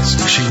have guessed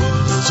she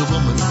was a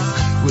woman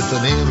with a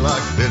name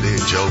like Billy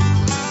Joe?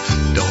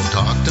 Don't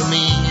talk to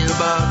me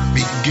about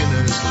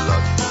beginner's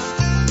luck.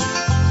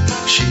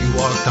 She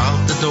walked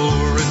out the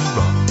door and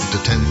dropped a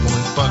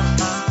 10-point buck.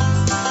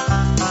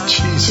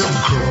 She's some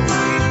crow.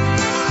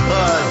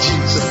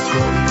 She's some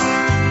crow.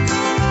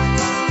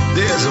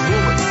 There's a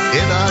woman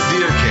in our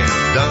deer camp,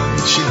 don't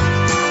she?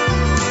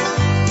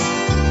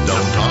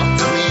 Don't talk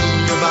to me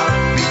about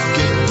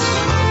beginner's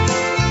luck.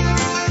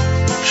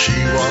 She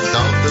walked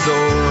out the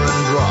door and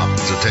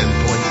dropped a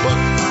 10-point buck.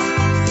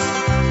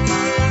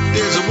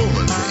 There's a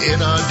woman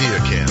in our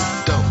deer camp,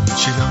 don't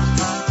you know?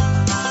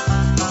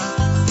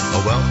 A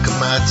welcome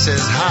mat says,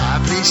 hi,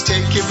 please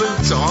take your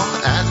boots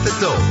off at the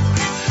door.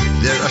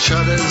 There are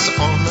shutters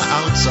on the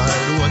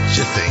outside, what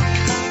you think?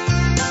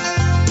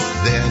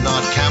 They're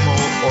not camel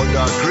or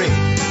dark green,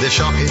 they're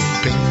shocking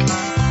pink.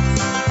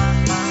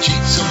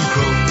 Cheatsome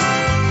crow,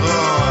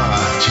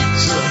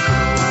 cheatsome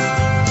crow.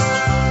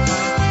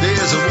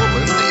 There's a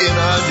woman in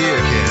our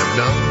deer camp,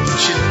 don't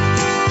you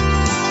know?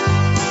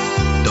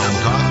 Don't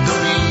talk to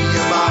me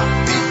about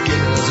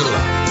beginner's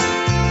luck.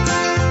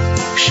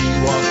 She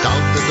walked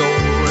out the door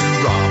and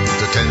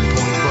dropped a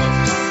 10-point buck.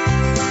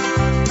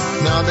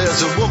 Now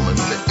there's a woman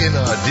in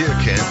our deer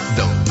camp,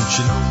 don't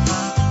you know?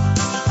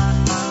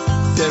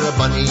 There are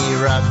bunny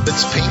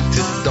rabbits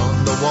painted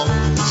on the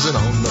walls and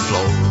on the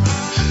floor.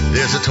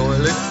 There's a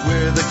toilet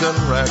where the gun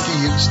rack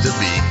used to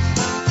be.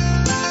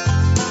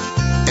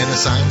 And a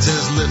sign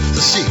says, lift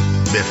the seat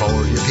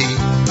before you pee.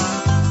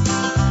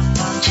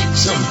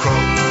 Cheatsome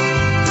crow.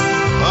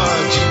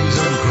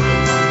 Cheatsome crow.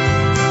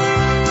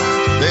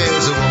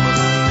 There's a woman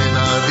in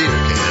our deer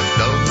camp,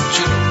 don't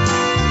you know?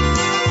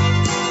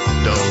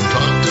 Don't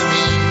talk to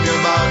me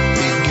about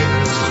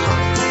beginner's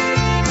luck.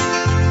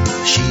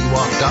 She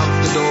walked out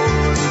the door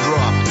and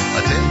dropped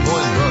a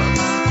 10-point buck.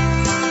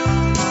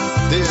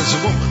 There's a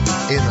woman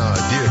in our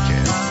deer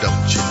camp,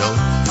 don't you know?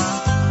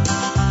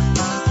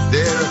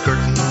 There are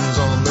curtains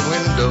on the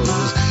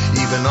windows,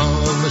 even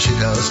on the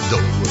shithouse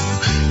door.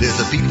 There's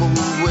a people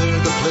where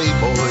the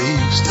playboy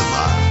used to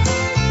lie,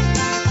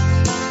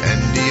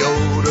 and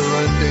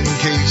deodorant in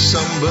case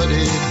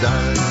somebody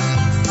died.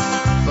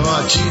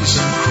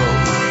 Cheatsome crow,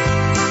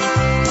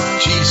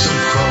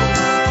 cheatsome crow.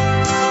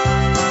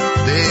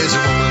 There's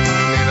a woman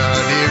in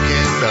our deer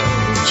camp,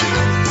 don't you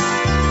know?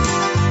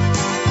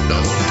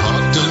 Don't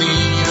talk to me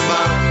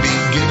about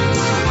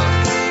beginner's luck.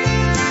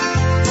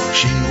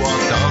 She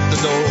walked out the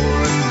door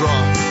and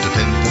dropped a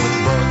 10-point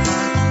buck.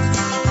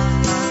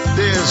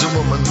 There's a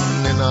woman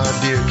in our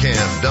deer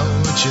camp,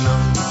 don't you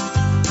know?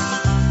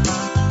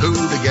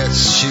 Who'd have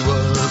guessed she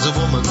was a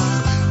woman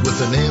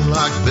with a name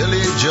like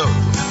Billy Joe?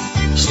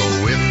 So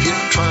if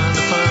you're trying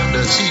to find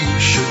us, you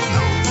should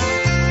know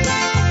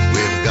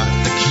we've got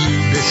the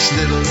cutest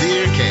little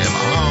deer camp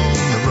on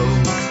the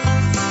road.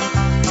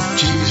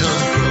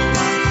 Cheatsome crow,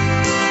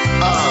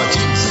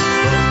 cheatsome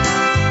crow.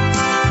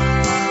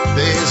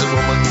 There's a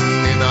woman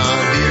in our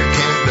deer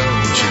camp,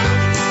 don't you know?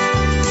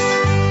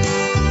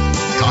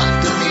 Talk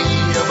to me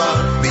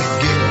about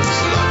beginner's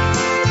luck.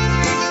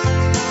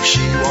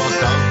 She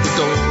walked out the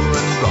door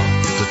and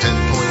dropped a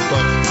 10-point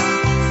buck.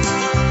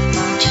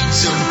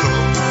 Cheatsome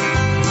crow,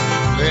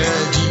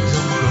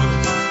 cheatsome crow.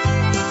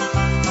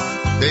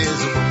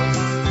 There's a woman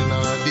in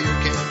our deer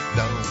camp,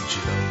 don't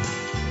you know?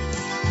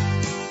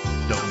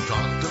 Don't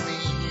talk to me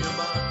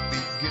about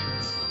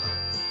beginner's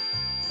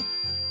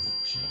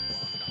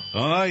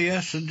luck.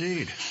 Yes,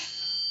 indeed.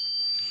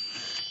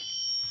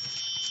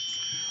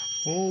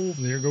 Oh,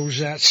 there goes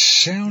that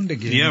sound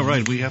again. Yeah,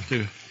 right. We have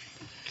to.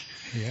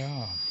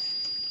 Yeah.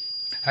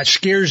 That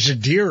scares the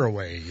deer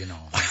away, you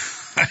know.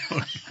 I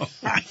don't know.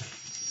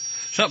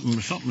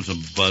 Something's a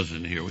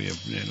buzzing here. We have,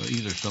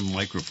 either some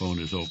microphone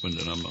is open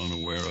that I'm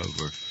unaware of,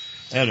 or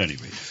At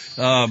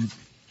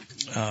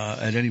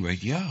any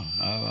rate, yeah.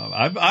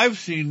 I've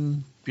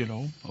seen,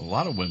 a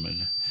lot of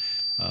women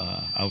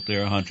out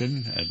there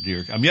hunting at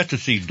deer. I'm yet to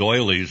see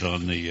doilies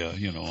on the,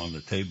 on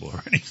the table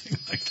or anything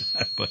like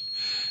that. But,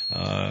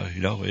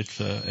 it's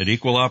an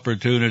equal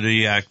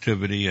opportunity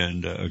activity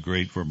and a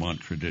great Vermont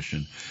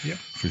tradition. Yeah.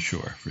 For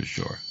sure.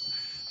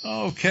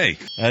 Okay.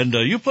 And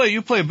you play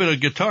a bit of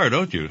guitar,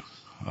 don't you?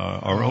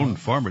 Our own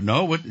farmer.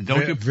 No, what?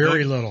 Don't you?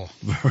 Very little.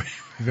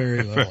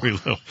 Very little. Very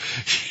little.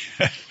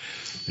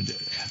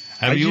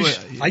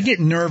 I get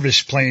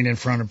nervous playing in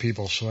front of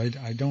people, so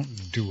I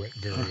don't do it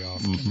very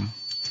often. Mm-hmm.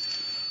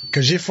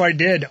 Because if I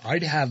did,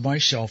 I'd have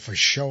myself a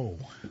show.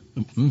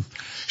 Mm-hmm.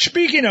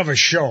 Speaking of a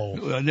show,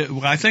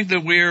 I think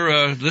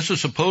that this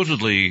is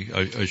supposedly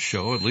a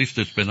show. At least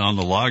it's been on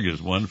the log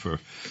as one for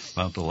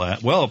about the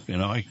last. Well,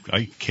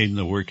 I came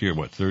to work here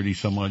 30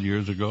 some odd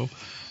years ago,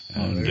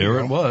 and there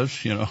it was.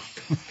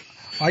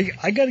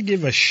 I got to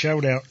give a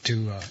shout out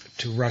to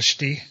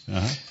Rusty,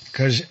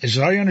 because as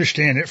I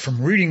understand it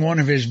from reading one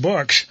of his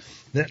books,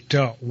 that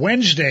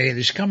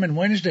this coming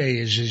Wednesday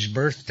is his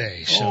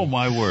birthday. So, oh,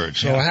 my word.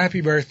 So happy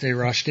birthday,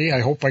 Rusty.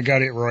 I hope I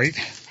got it right.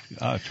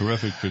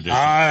 Terrific tradition.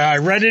 I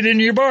read it in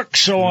your book,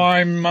 so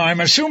I'm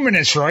assuming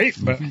it's right,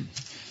 but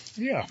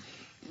yeah.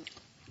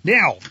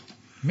 Now,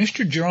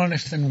 Mr.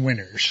 Jonathan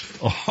Winters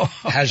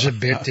has a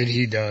bit that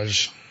he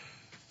does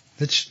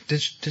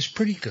that's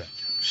pretty good.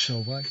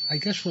 So I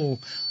guess we'll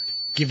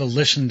give a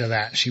listen to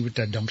that, see what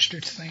the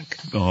dumpsters think.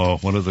 Oh,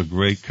 one of the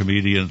great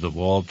comedians of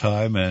all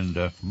time, and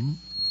here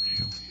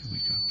we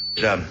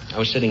go. I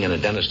was sitting in a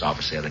dentist's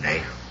office the other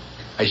day.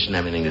 I just didn't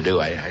have anything to do.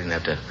 I didn't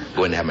have to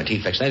go in and have my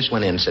teeth fixed. I just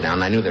went in and sit down,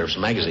 and I knew there were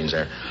some magazines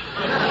there.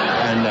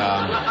 And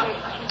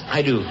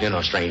I do,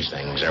 strange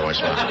things every once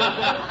in a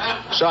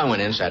while. So I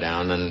went in, sat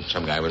down, and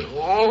some guy was,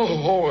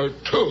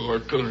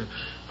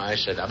 I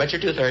said, I bet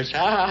your tooth hurts.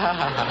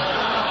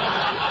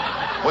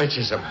 Which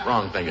is a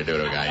wrong thing to do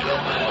to a guy,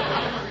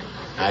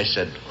 I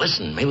said,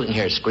 listen, maybe we can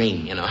hear a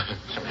scream,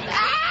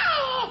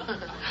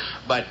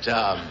 But,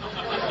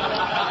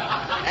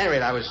 anyway,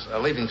 I was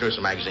leafing through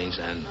some magazines,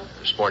 and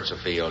Sports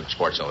Afield,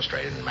 Sports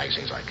Illustrated, and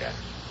magazines like that,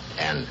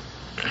 and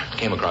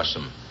came across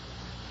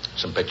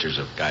some pictures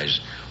of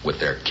guys with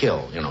their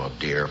kill, of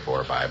deer, $4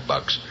 or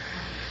 $5.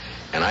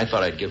 And I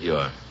thought I'd give you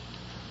a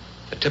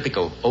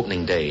typical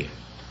opening day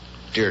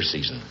deer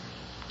season.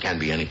 Can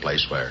be any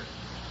place where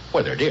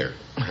they're deer.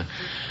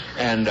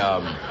 And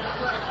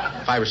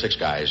 5 or 6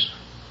 guys,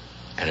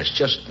 and it's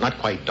just not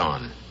quite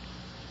dawn.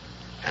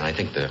 And I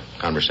think the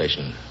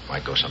conversation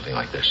might go something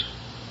like this.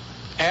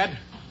 Ed,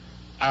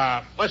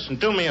 listen,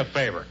 do me a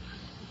favor.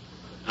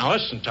 Now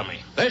listen to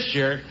me. This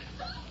year,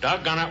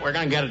 doggone it, we're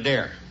going to get a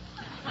deer.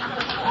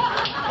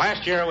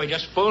 Last year, we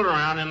just fooled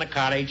around in the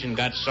cottage and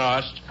got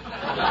sauced.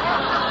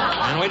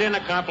 And we didn't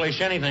accomplish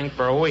anything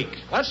for a week.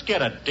 Let's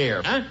get a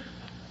deer, huh?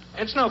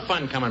 It's no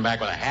fun coming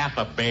back with a half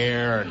a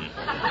bear and,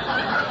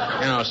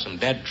 some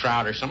dead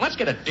trout or something. Let's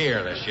get a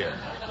deer this year.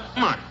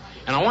 Come on.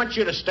 And I want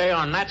you to stay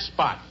on that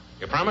spot.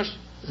 You promise?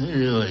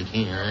 Really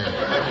can't.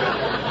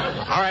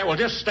 All right, well,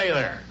 just stay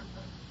there.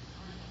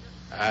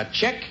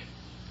 Check.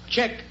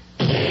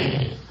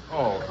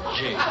 Oh,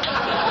 gee.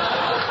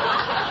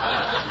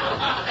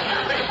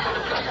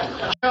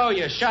 Oh,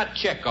 you shot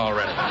Chick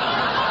already.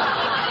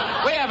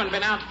 We haven't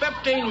been out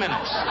 15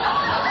 minutes.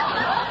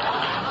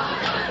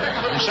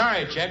 I'm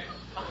sorry, Chick.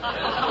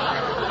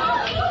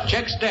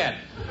 Chick's dead.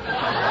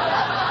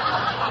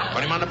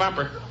 Put him on the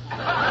bumper.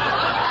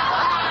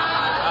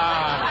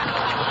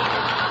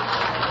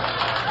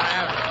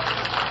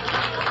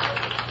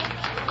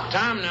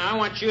 Tom, now I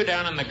want you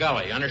down in the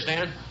gully, you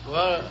understand?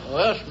 Well,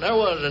 there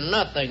wasn't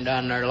nothing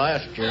down there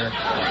last year.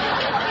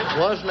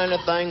 Wasn't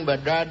anything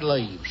but dried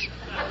leaves.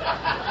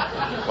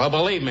 Well,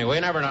 believe me, we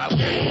never know.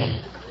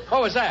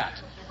 What was that?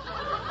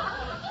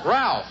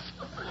 Ralph.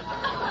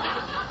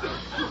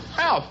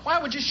 Ralph, why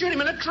would you shoot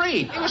him in a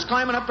tree? He was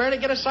climbing up there to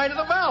get a sight of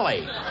the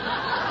valley.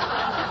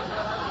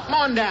 Come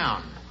on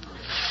down.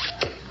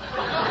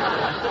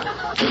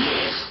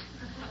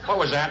 What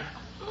was that?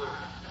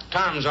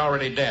 Tom's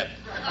already dead.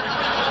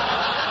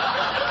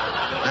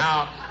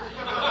 Now,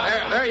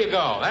 there you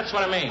go. That's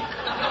what I mean.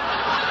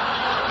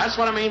 That's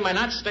what I mean by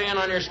not staying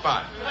on your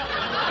spot.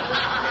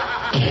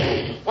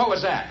 What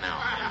was that now?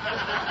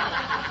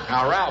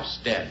 Now, Ralph's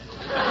dead.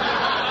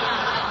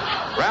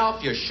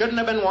 Ralph, you shouldn't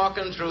have been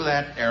walking through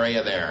that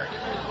area there.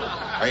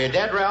 Are you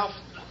dead, Ralph?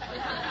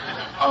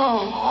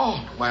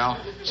 Oh, well,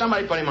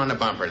 somebody put him on the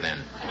bumper then.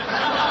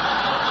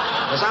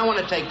 Because I want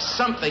to take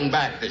something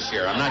back this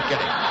year. I'm not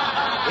kidding.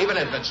 Even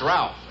if it's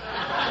Ralph.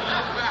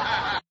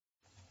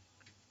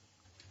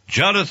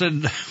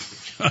 Jonathan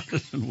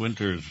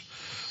Winters,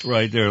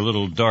 right there. A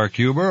little dark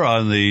humor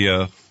on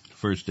the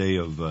first day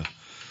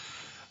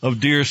of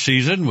deer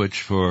season,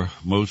 which for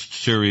most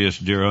serious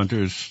deer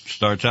hunters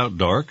starts out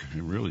dark.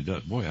 It really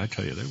does. Boy, I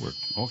tell you, there were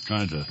all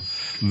kinds of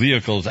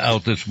vehicles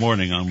out this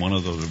morning on one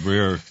of those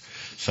rare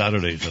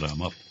Saturdays that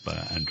I'm up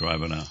and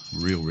driving out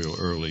real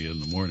early in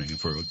the morning. And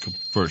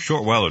for a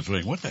short while I was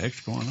thinking, what the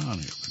heck's going on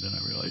here? But then I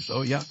realized,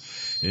 oh yeah,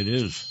 it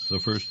is the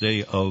first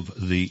day of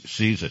the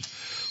season.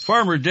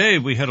 Farmer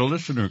Dave, we had a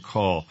listener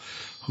call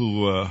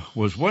who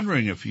was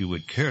wondering if you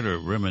would care to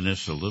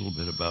reminisce a little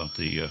bit about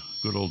the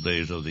good old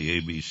days of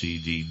the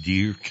ABCD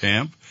deer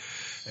camp,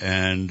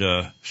 and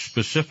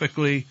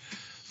specifically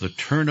the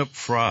turnip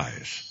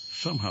fries.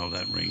 Somehow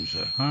that rings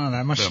a... Oh,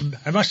 that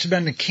must have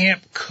been the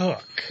camp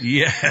cook.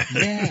 Yeah.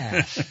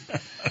 Yes.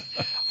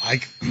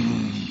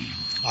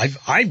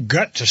 I've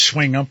got to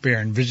swing up there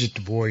and visit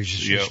the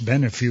boys. It's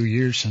been a few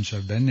years since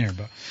I've been there,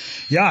 but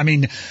yeah, I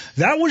mean,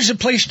 that was the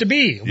place to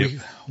be. Yep.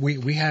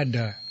 We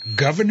had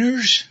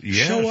governors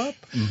show up.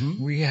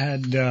 Mm-hmm. We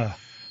had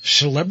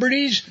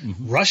celebrities.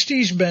 Mm-hmm.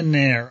 Rusty's been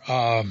there.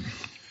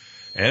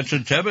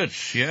 Anson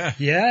Tebbets, yeah.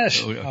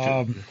 Yes.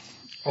 I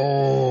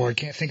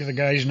can't think of the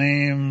guy's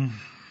name.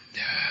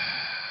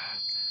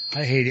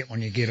 I hate it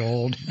when you get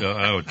old.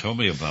 Tell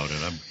me about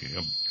it.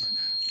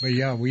 But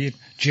yeah,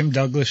 Jim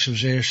Douglas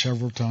was there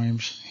several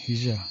times.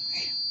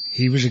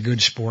 He was a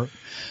good sport.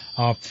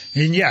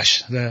 And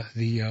yes,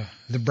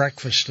 the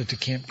breakfast that the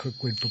camp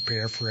cook would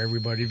prepare for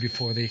everybody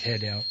before they'd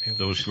head out.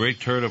 Those great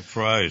turnip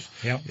fries.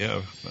 Yep.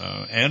 Yeah.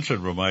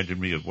 Anson reminded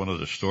me of one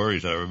of the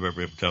stories I remember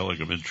him telling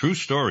him, and true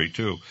story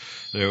too.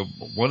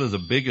 One of the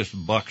biggest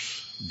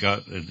bucks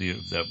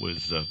that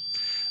was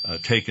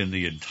taken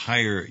the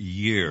entire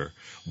year,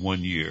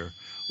 1 year,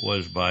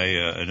 was by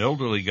an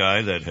elderly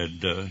guy that had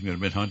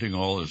been hunting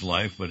all his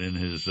life, but in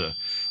his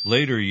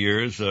later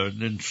years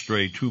didn't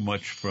stray too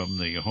much from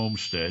the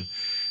homestead.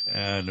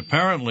 And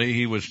apparently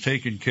he was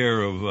taking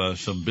care of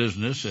some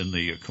business in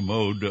the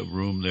commode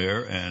room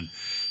there, and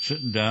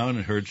sitting down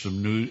and heard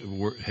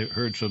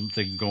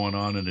something going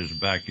on in his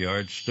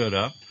backyard, stood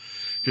up,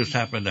 just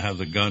happened to have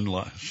the gun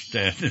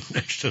standing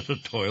next to the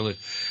toilet,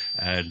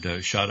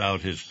 and shot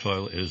out his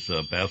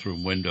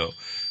bathroom window,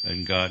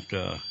 and got,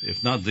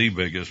 if not the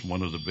biggest,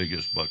 one of the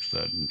biggest bucks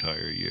that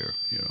entire year,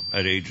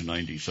 at age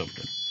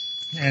 90-something.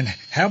 And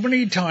how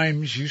many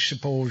times you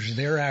suppose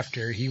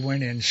thereafter he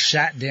went and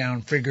sat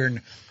down figuring,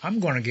 I'm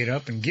going to get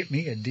up and get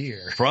me a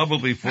deer?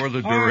 Probably for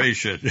the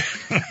duration.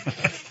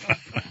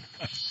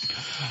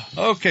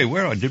 Okay,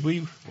 did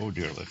we? Oh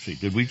dear, let's see.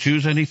 Did we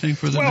choose anything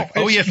for the?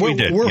 Well, yes, we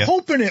did. We're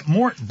hoping that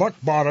Mort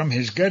Buckbottom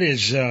has got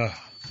his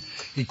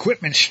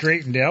equipment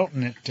straightened out,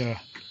 and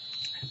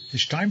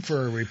it's time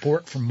for a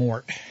report from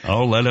Mort.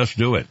 Oh, let us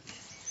do it.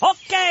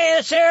 Okay,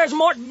 this here's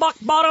Mort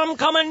Buckbottom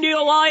coming to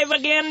you live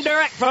again,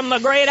 direct from the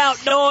great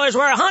outdoors,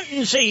 where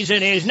hunting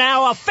season is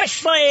now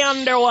officially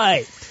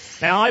underway.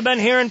 Now, I've been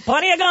hearing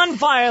plenty of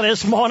gunfire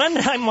this morning.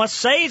 I must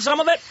say,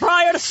 some of it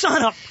prior to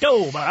sunup,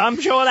 too. But I'm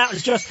sure that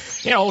was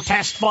just,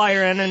 test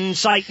firing and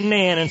sighting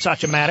in and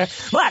such a matter.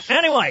 But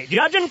anyway,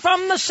 judging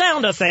from the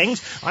sound of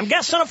things, I'm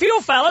guessing a few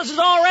fellas has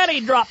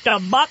already dropped a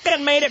buck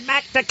and made it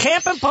back to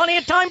camp in plenty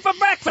of time for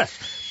breakfast.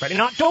 Pretty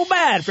not too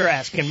bad, if you're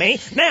asking me.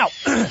 Now,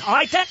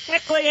 I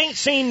technically ain't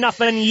seen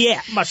nothing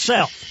yet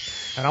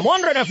myself. And I'm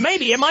wondering if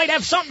maybe it might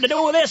have something to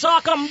do with this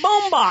Occam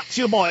boombox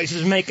you boys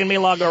is making me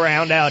lug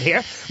around out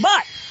here.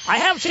 But I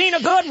have seen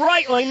a good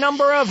rightly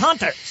number of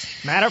hunters.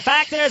 Matter of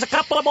fact, there's a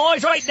couple of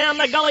boys right down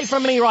the gully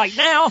from me right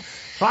now.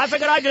 So I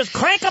figured I'd just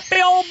crank up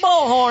the old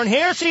bullhorn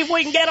here, see if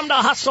we can get them to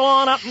hustle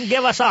on up and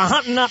give us a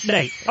hunting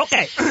update.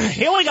 Okay,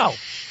 here we go.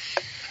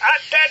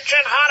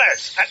 Attention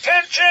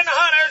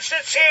hunters,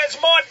 this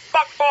here's Mort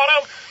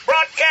Buckbottom,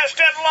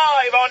 broadcasting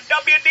live on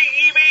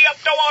WDEV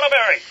up to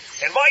Waterbury.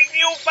 Inviting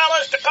you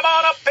fellas to come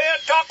on up here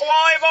and talk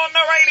live on the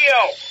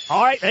radio.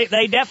 All right,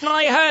 they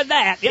definitely heard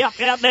that.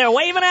 Yep, they're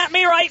waving at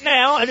me right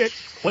now.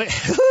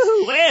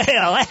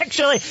 Well,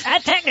 actually,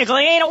 that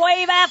technically ain't a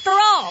wave after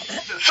all.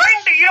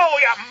 Same to you,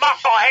 you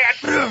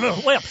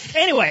mucklehead. Well,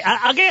 anyway,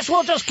 I guess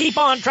we'll just keep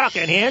on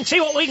trucking here and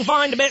see what we can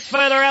find a bit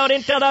further out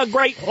into the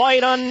great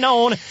white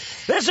unknown.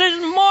 This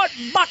is Mort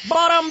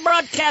Buckbottom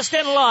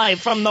broadcasting live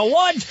from the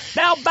woods.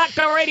 Now back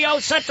to Radio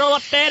Central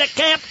up there at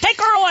camp.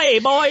 Take her away,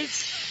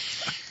 boys.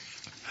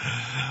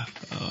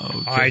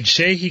 Okay. I'd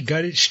say he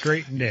got it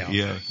straightened out.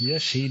 Yeah.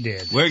 Yes, he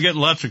did. We're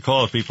getting lots of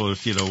calls. People,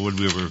 when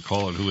we were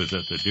calling who was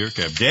at the deer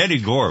camp. Danny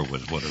Gore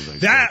was one of them.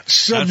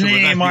 That's the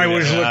name I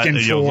was looking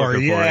for.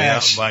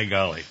 Yes. By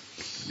golly.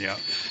 Yeah.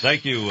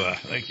 Thank you.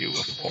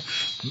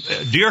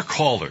 Dear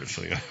callers.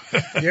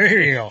 There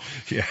you go.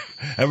 Yeah.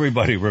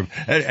 Anybody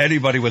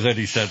with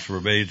any sense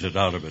remains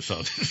anonymous on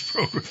this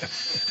program.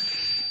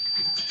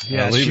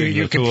 Yes,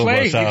 you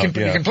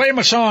can play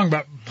my song,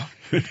 but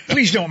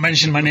please don't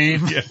mention my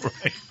name. Yeah,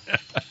 right.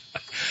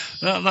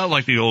 Not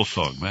like the old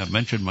song, man.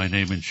 Mention my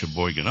name in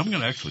Sheboygan. I'm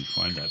going to actually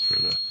find that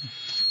for the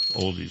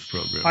oldies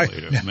program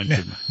later.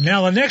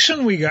 Now, the next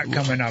one we got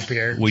coming up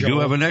here. We do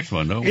have a next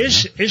one, don't we?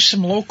 Is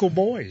some local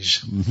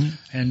boys.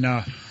 Mm-hmm.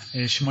 And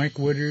it's Mike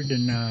Woodard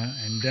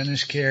and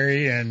Dennis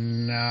Carey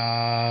and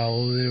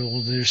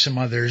there's some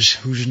others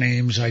whose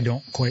names I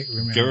don't quite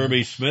remember.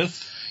 Jeremy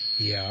Smith.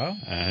 Yeah.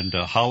 And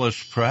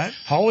Hollis Pratt.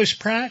 Hollis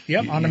Pratt,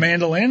 yep, on the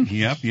mandolin.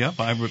 Yep.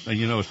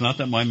 It's not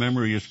that my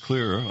memory is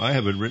clearer. I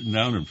have it written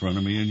down in front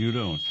of me and you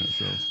don't.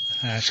 So.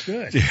 That's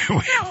good.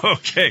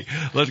 Okay,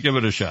 let's give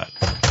it a shot.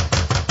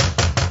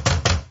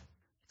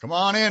 Come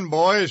on in,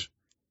 boys.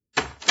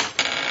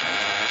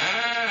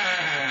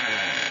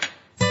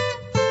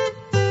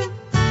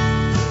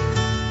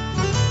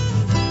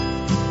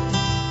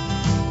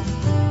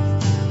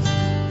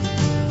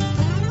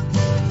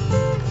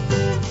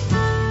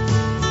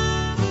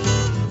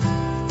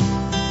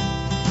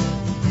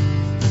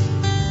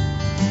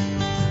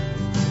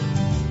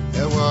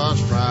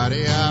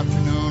 Friday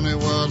afternoon, it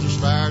was the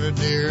start of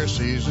deer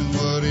season.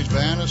 Woody's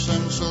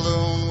Venison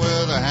Saloon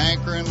with a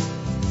hankering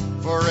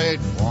for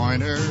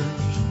 8-pointers.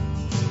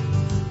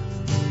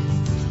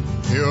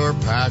 Pure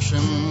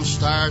passion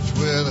starts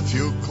with a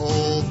few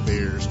cold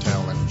beers,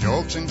 telling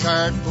jokes and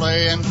card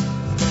playing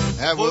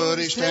at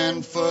Woody's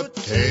 10-foot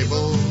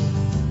table.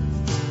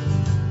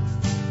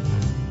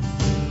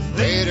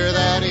 Later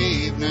that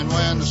evening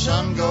when the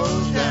sun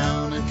goes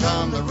down and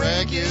come the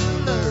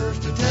regulars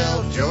to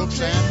tell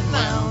jokes and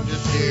lounge,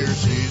 it's deer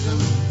season.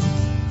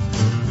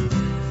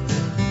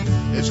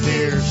 It's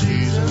deer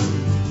season.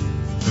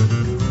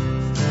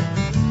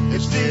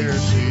 It's deer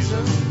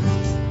season.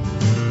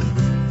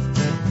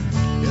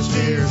 It's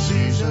deer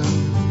season.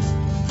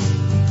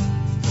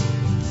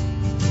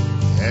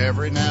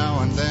 Every now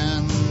and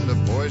then the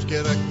boys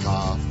get a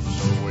cough,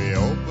 so we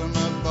open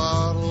a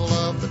bottle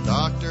of the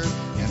doctor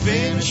and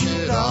finish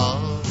it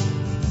off.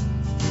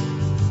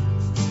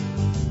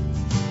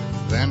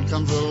 Then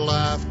comes a little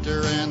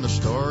laughter and the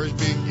stories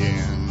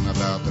begin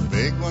about the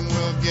big one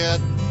we'll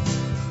get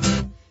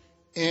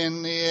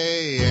in the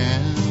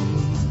AM.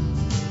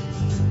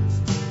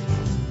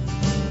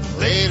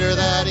 Later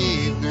that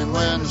evening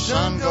when the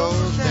sun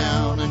goes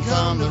down and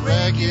come the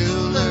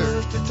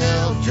regulars to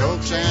tell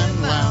jokes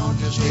and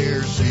lounge, it's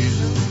deer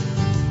season.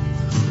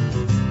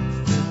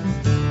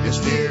 It's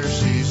deer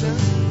season.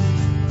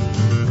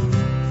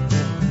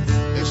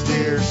 It's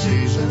deer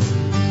season.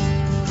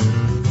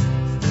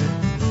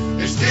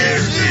 It's deer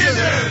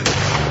season.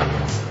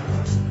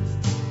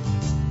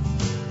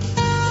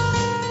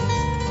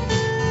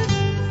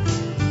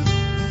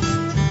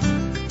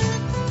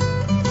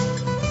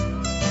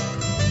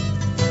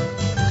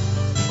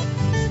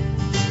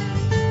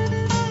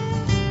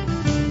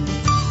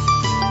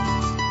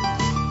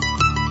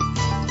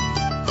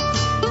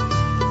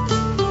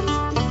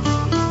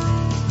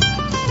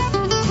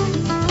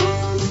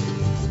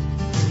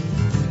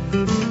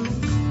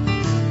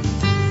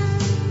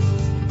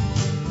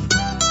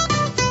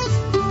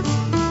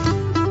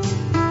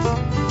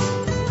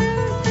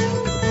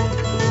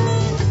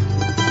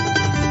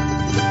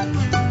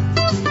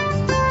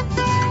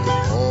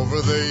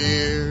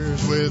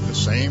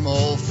 Same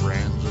old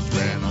friends. It's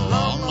been a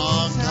long,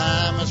 long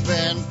time. It's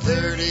been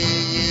 30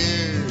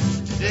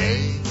 years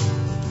today.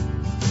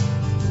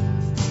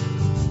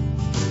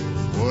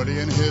 Woody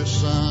and his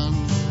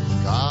son,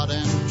 Scott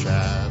and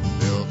Chad,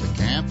 built a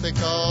camp they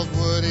called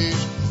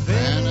Woody's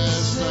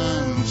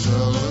Venison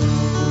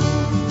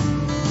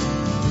Saloon.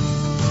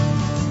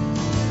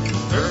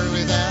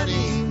 Early that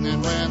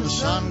evening when the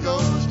sun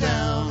goes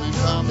down and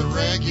come the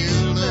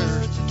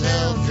regulars to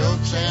tell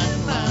jokes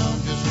and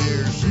lounge, it's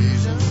deer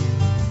season.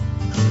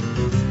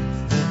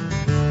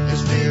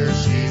 It's deer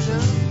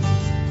season.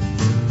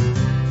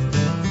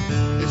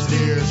 It's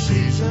deer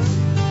season.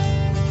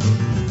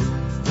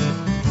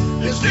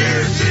 It's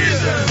deer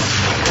season.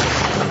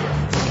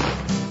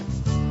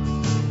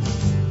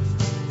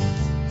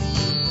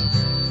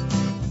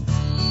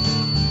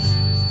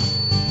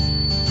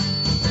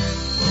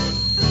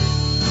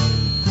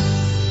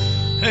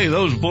 Hey,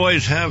 those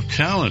boys have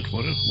talent.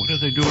 What are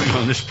they doing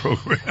on this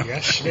program?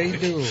 Yes, they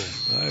do.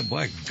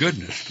 My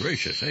goodness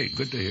gracious. Hey,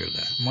 good to hear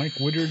that. Mike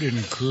Woodard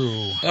and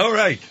crew. All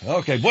right.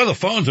 Okay. Boy, the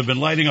phones have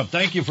been lighting up.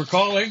 Thank you for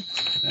calling.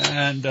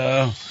 And,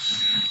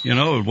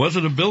 it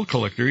wasn't a bill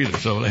collector either.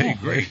 So, hey,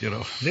 great,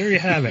 There you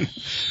have it.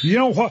 You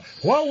know what?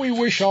 While we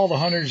wish all the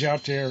hunters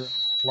out there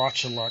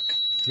lots of luck,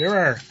 there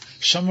are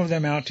some of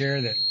them out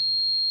there that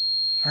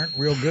aren't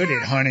real good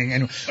at hunting.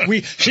 And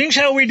since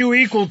how we do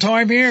equal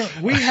time here,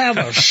 we have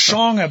a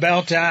song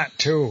about that,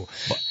 too.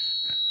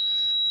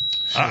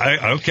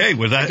 Okay,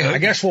 with that. I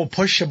guess we'll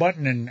push the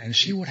button and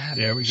see what happens.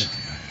 There we go.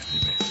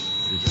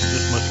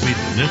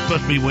 This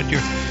must be what we're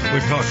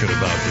talking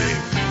about, Dave.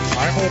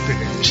 I hope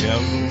it is. Yeah.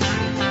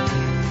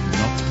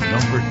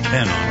 Number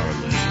 10 on our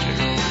list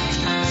here.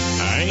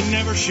 I ain't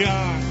never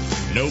shot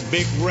no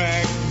big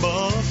rack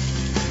buck.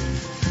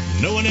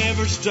 No one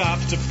ever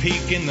stops to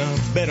peek in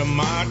the bed of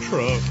my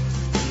truck.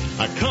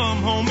 I come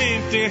home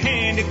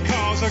empty-handed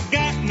 'cause I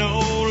got no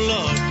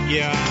luck.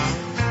 Yeah,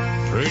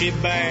 I'm pretty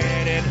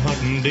bad at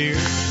hunting deer.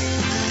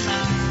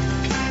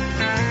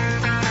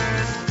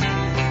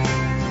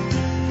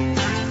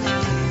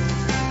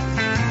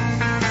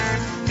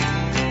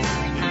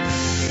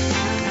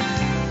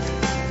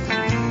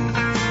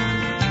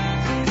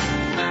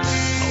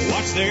 I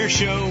watch their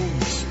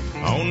shows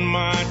on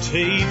my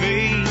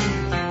TV.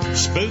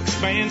 Spook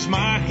Span's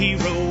my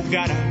hero,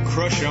 got a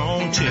crush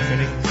on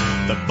Tiffany.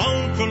 The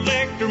bone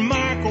collector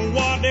Michael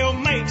Waddell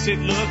makes it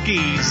look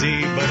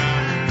easy, but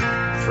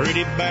I'm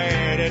pretty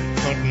bad at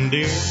hunting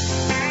deer.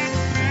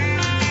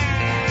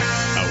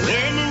 I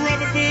wear my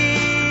rubber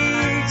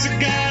boots, I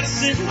got a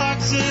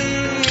Ziploc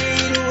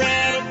suit, a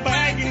rattle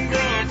bag and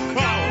grunt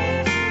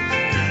call.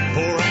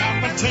 Pour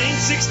out my tank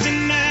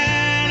 69,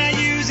 I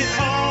use it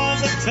all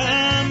the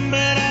time,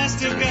 but I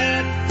still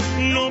got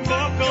no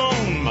buck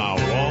on my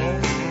wall.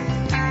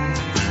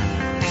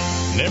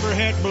 Never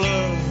had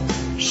blood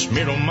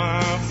smeared on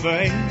my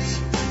face,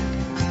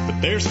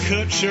 but there's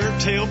cut shirt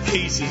tail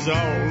pieces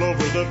all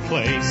over the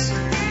place.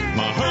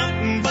 My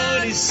hunting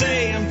buddies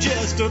say I'm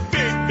just a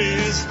big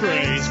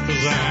disgrace,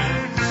 'cause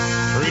I'm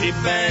pretty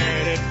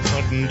bad at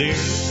hunting deer.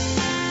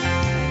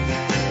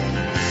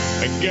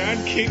 I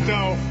got kicked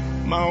off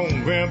my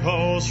own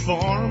grandpa's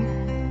farm.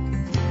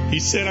 He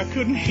said I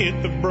couldn't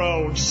hit the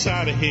broad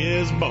side of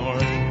his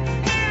barn.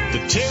 To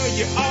tell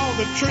you all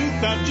the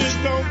truth, I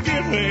just don't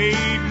give a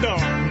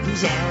darn,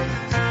 'cause I'm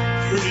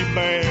pretty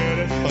bad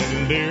at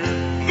hunting deer.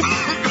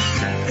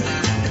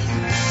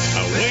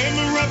 I wear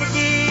my rubber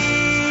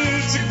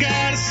boots, I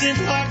got a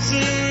Ziploc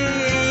suit,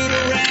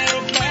 a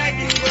rattle bag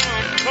and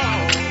grunt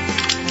call.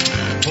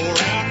 Pour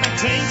out my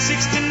tank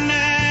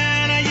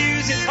 69, I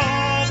use it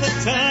all the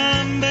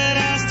time, but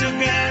I still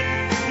got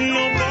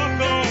no buck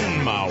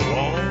on my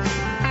wall.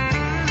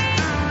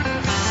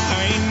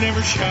 I ain't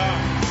never shot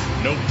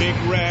no big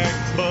rack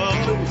buck.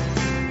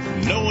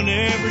 No one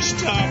ever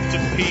stopped to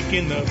peek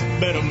in the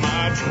bed of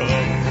my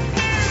truck.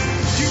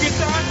 Did you get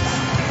that?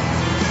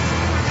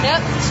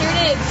 Yep, sure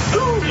did.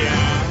 Ooh,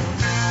 yeah,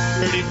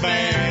 pretty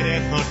bad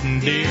at hunting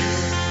deer.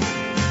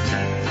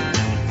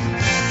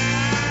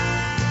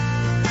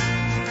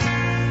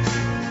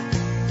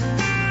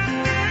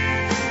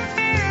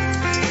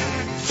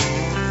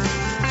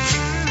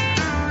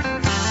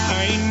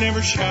 I ain't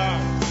never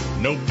shot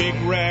no big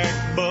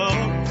rack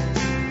buck.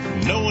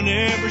 No one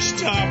ever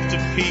stopped to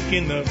peek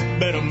in the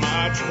bed of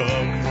my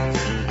truck.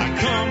 I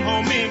come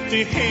home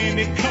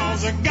empty-handed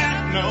 'cause I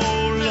got no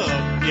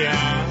luck. Yeah,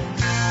 I'm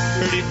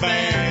pretty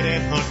bad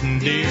at hunting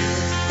deer.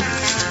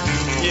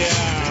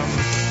 Yeah, I'm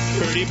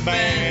pretty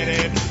bad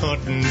at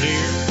hunting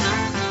deer.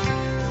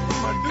 What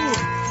am I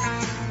doing?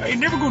 I ain't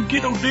never gonna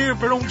get no deer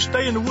if I don't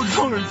stay in the woods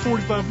longer than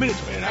 45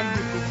 minutes, man. I'm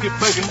gonna get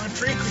back in my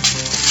tree.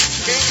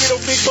 Can't get no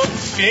big buck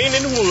if you ain't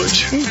in the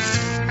woods.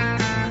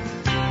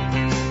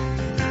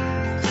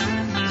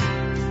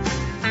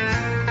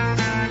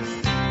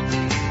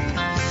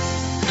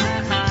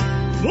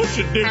 What's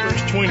the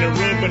difference between a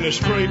rub and a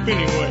scrape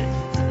anyway?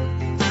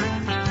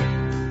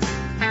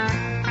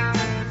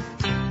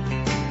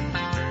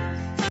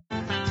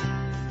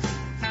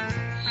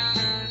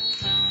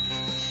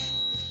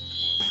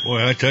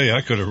 Boy, I tell you,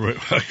 I could have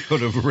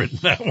written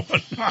that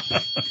one.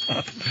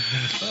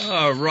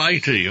 All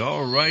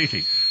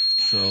righty.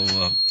 So,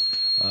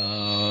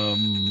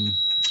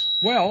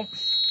 well,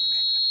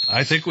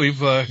 I think we've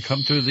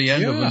come to the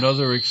end of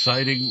another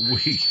exciting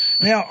week.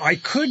 Now, I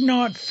could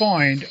not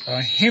find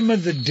a hymn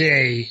of the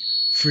day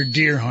for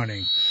deer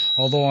hunting,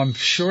 although I'm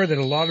sure that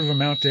a lot of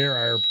them out there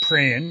are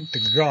praying to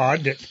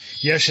God that,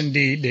 yes,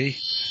 indeed, they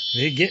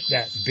get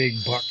that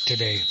big buck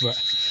today.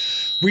 But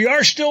we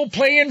are still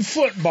playing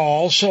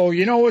football, so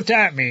you know what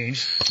that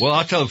means. Well,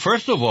 I'll tell you,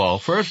 first of all,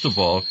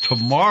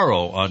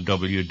 tomorrow on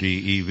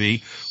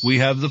WDEV, we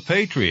have the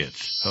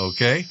Patriots,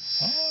 okay?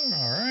 Oh,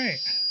 all right.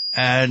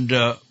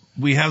 And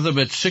we have them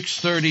at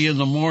 6:30 in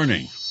the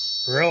morning.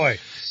 Really?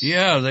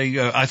 Yeah,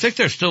 I think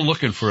they're still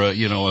looking for a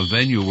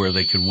venue where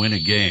they can win a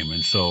game,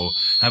 and so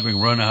having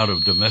run out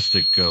of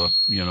domestic,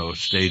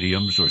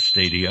 stadiums or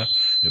stadia,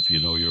 if you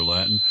know your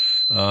Latin,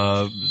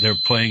 they're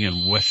playing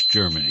in West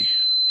Germany.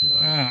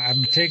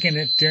 I'm taking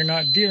it they're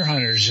not deer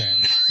hunters then.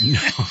 No,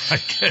 I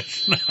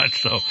guess not.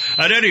 So,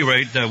 at any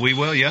rate, we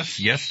will. Yes,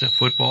 to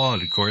football,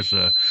 and of course,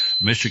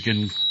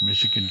 Michigan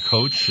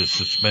coach is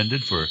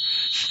suspended for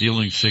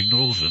stealing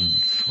signals and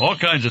all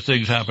kinds of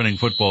things happening in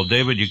football.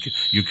 David,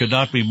 you could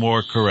not be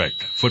more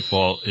correct.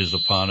 Football is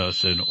upon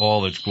us in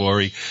all its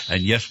glory,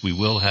 and yes, we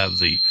will have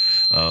the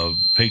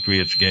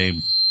Patriots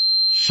game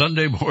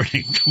Sunday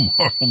morning,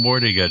 tomorrow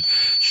morning at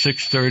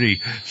 6:30.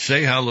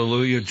 Say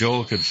hallelujah.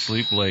 Joel could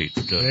sleep late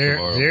tomorrow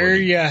morning. There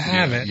you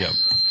have it. Yep.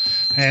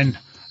 And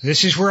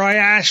this is where I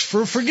ask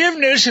for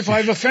forgiveness if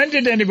I've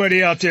offended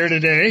anybody out there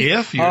today.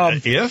 If?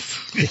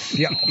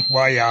 Yeah,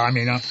 well, yeah, I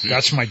mean,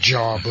 that's my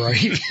job,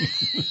 right?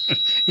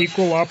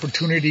 Equal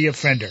opportunity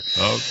offender.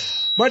 Okay.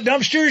 But,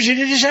 dumpsters, it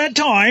is that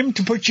time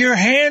to put your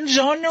hands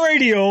on the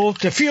radio,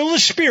 to feel the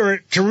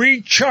spirit, to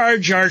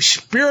recharge our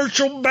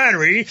spiritual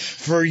battery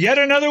for yet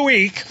another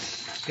week.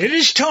 It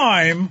is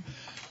time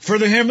for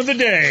the hymn of the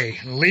day.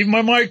 Leave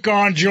my mic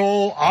on,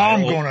 Joel.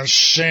 I'm going to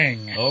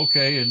sing.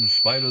 Okay, in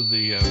spite of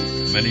the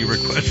many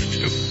requests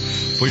to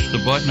push the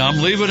button,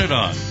 I'm leaving it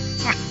on.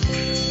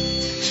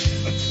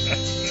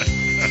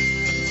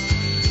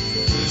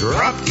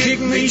 Drop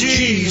kick me,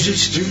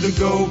 Jesus, to the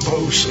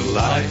goalpost of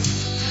life.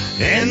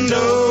 End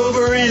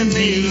over and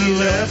neither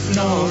left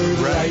nor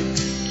right.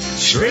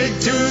 Straight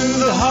through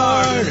the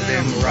heart of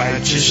them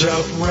righteous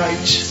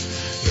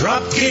uprights.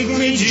 Drop kick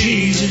me,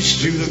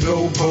 Jesus, to the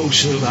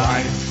goalpost of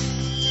life.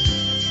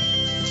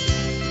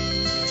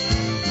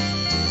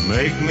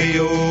 Make me,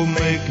 oh,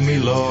 make me,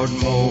 Lord,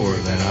 more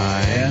than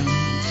I am.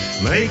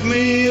 Make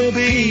me a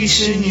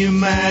piece in your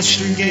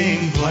master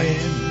game plan,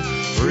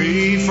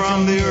 free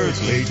from the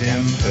earthly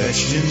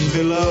tempestuous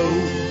below.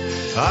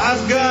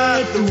 I've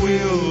got the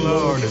will,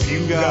 Lord, if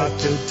you got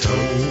the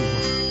toe.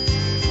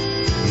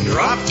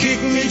 Drop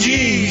kick me,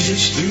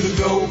 Jesus, through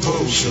the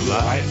goalposts of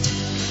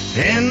life.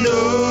 Hand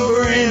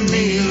over and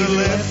neither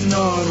left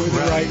nor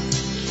right.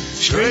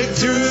 Straight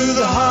through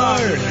the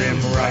heart of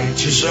them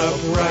righteous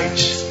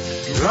uprights.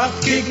 Drop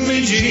kick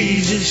me,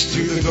 Jesus,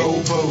 through the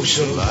goalposts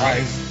of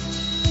life.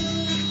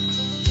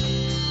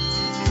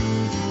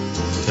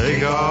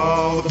 Take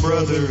all the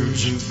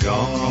brothers who've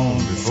gone on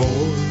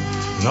before,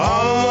 and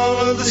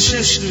all of the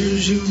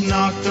sisters who've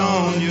knocked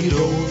on your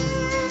door,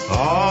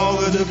 all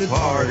the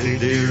departed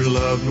dear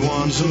loved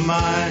ones of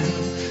mine.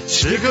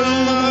 Stick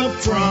 'em up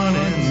front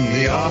in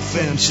the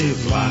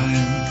offensive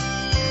line.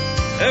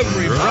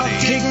 Everybody, drop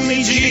kick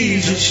me,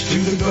 Jesus,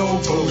 through the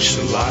goalposts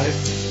of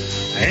life.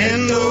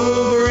 Hand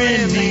over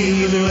and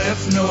neither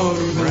left nor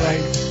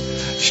right.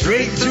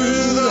 Straight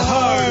through the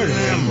heart of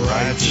them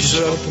righteous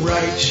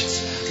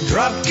uprights.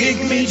 Drop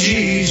kick me,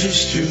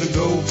 Jesus, through the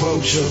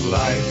goalposts of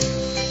life.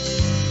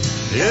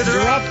 Yeah,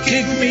 drop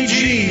kick me,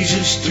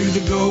 Jesus, through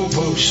the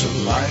goalposts of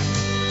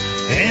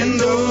life.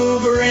 Hand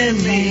over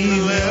and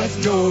neither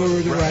left nor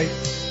right.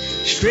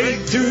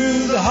 Straight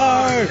through the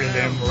heart of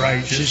them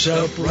righteous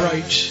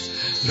uprights.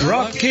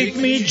 Drop kick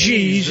me,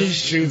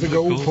 Jesus, through the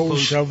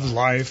goalposts of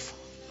life.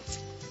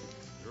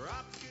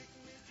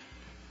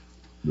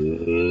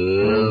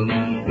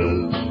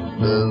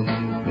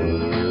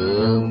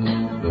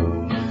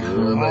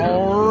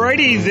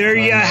 Alrighty, there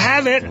you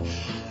have it.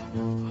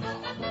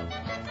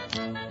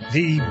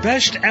 The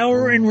best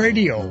hour in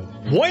radio,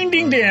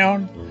 winding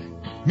down.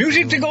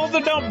 Music to go to the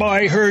dump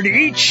by, heard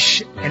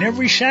each and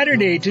every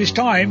Saturday at this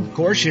time, of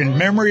course, in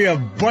memory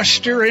of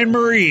Buster and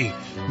Marie.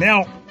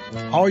 Now,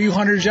 all you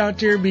hunters out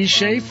there, be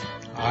safe.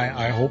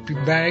 I hope you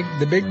bag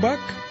the big buck.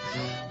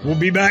 We'll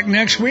be back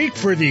next week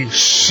for the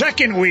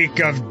second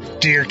week of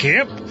Deer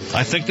Camp.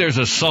 I think there's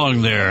a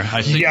song there.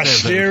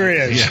 Yes, there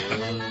is. Yeah.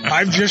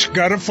 I've just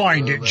got to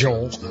find it,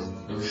 Joel.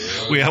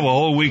 We have a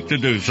whole week to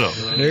do so.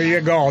 There you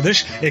go.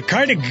 It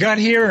kind of got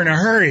here in a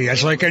hurry.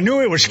 It's like I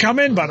knew it was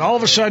coming, but all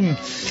of a sudden,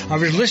 I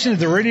was listening to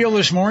the radio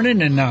this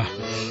morning, and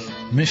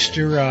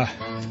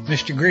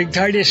Mr. Greg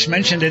Titus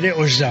mentioned that it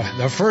was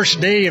the first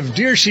day of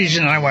deer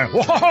season. And I went,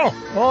 whoa!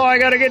 Oh, I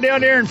got to get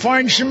down there and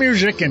find some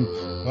music. And,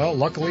 well,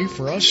 luckily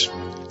for us,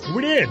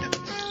 we did.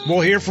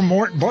 We'll hear from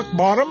Mort Buck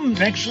Bottom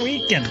next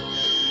week, and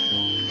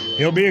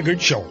it'll be a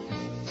good show.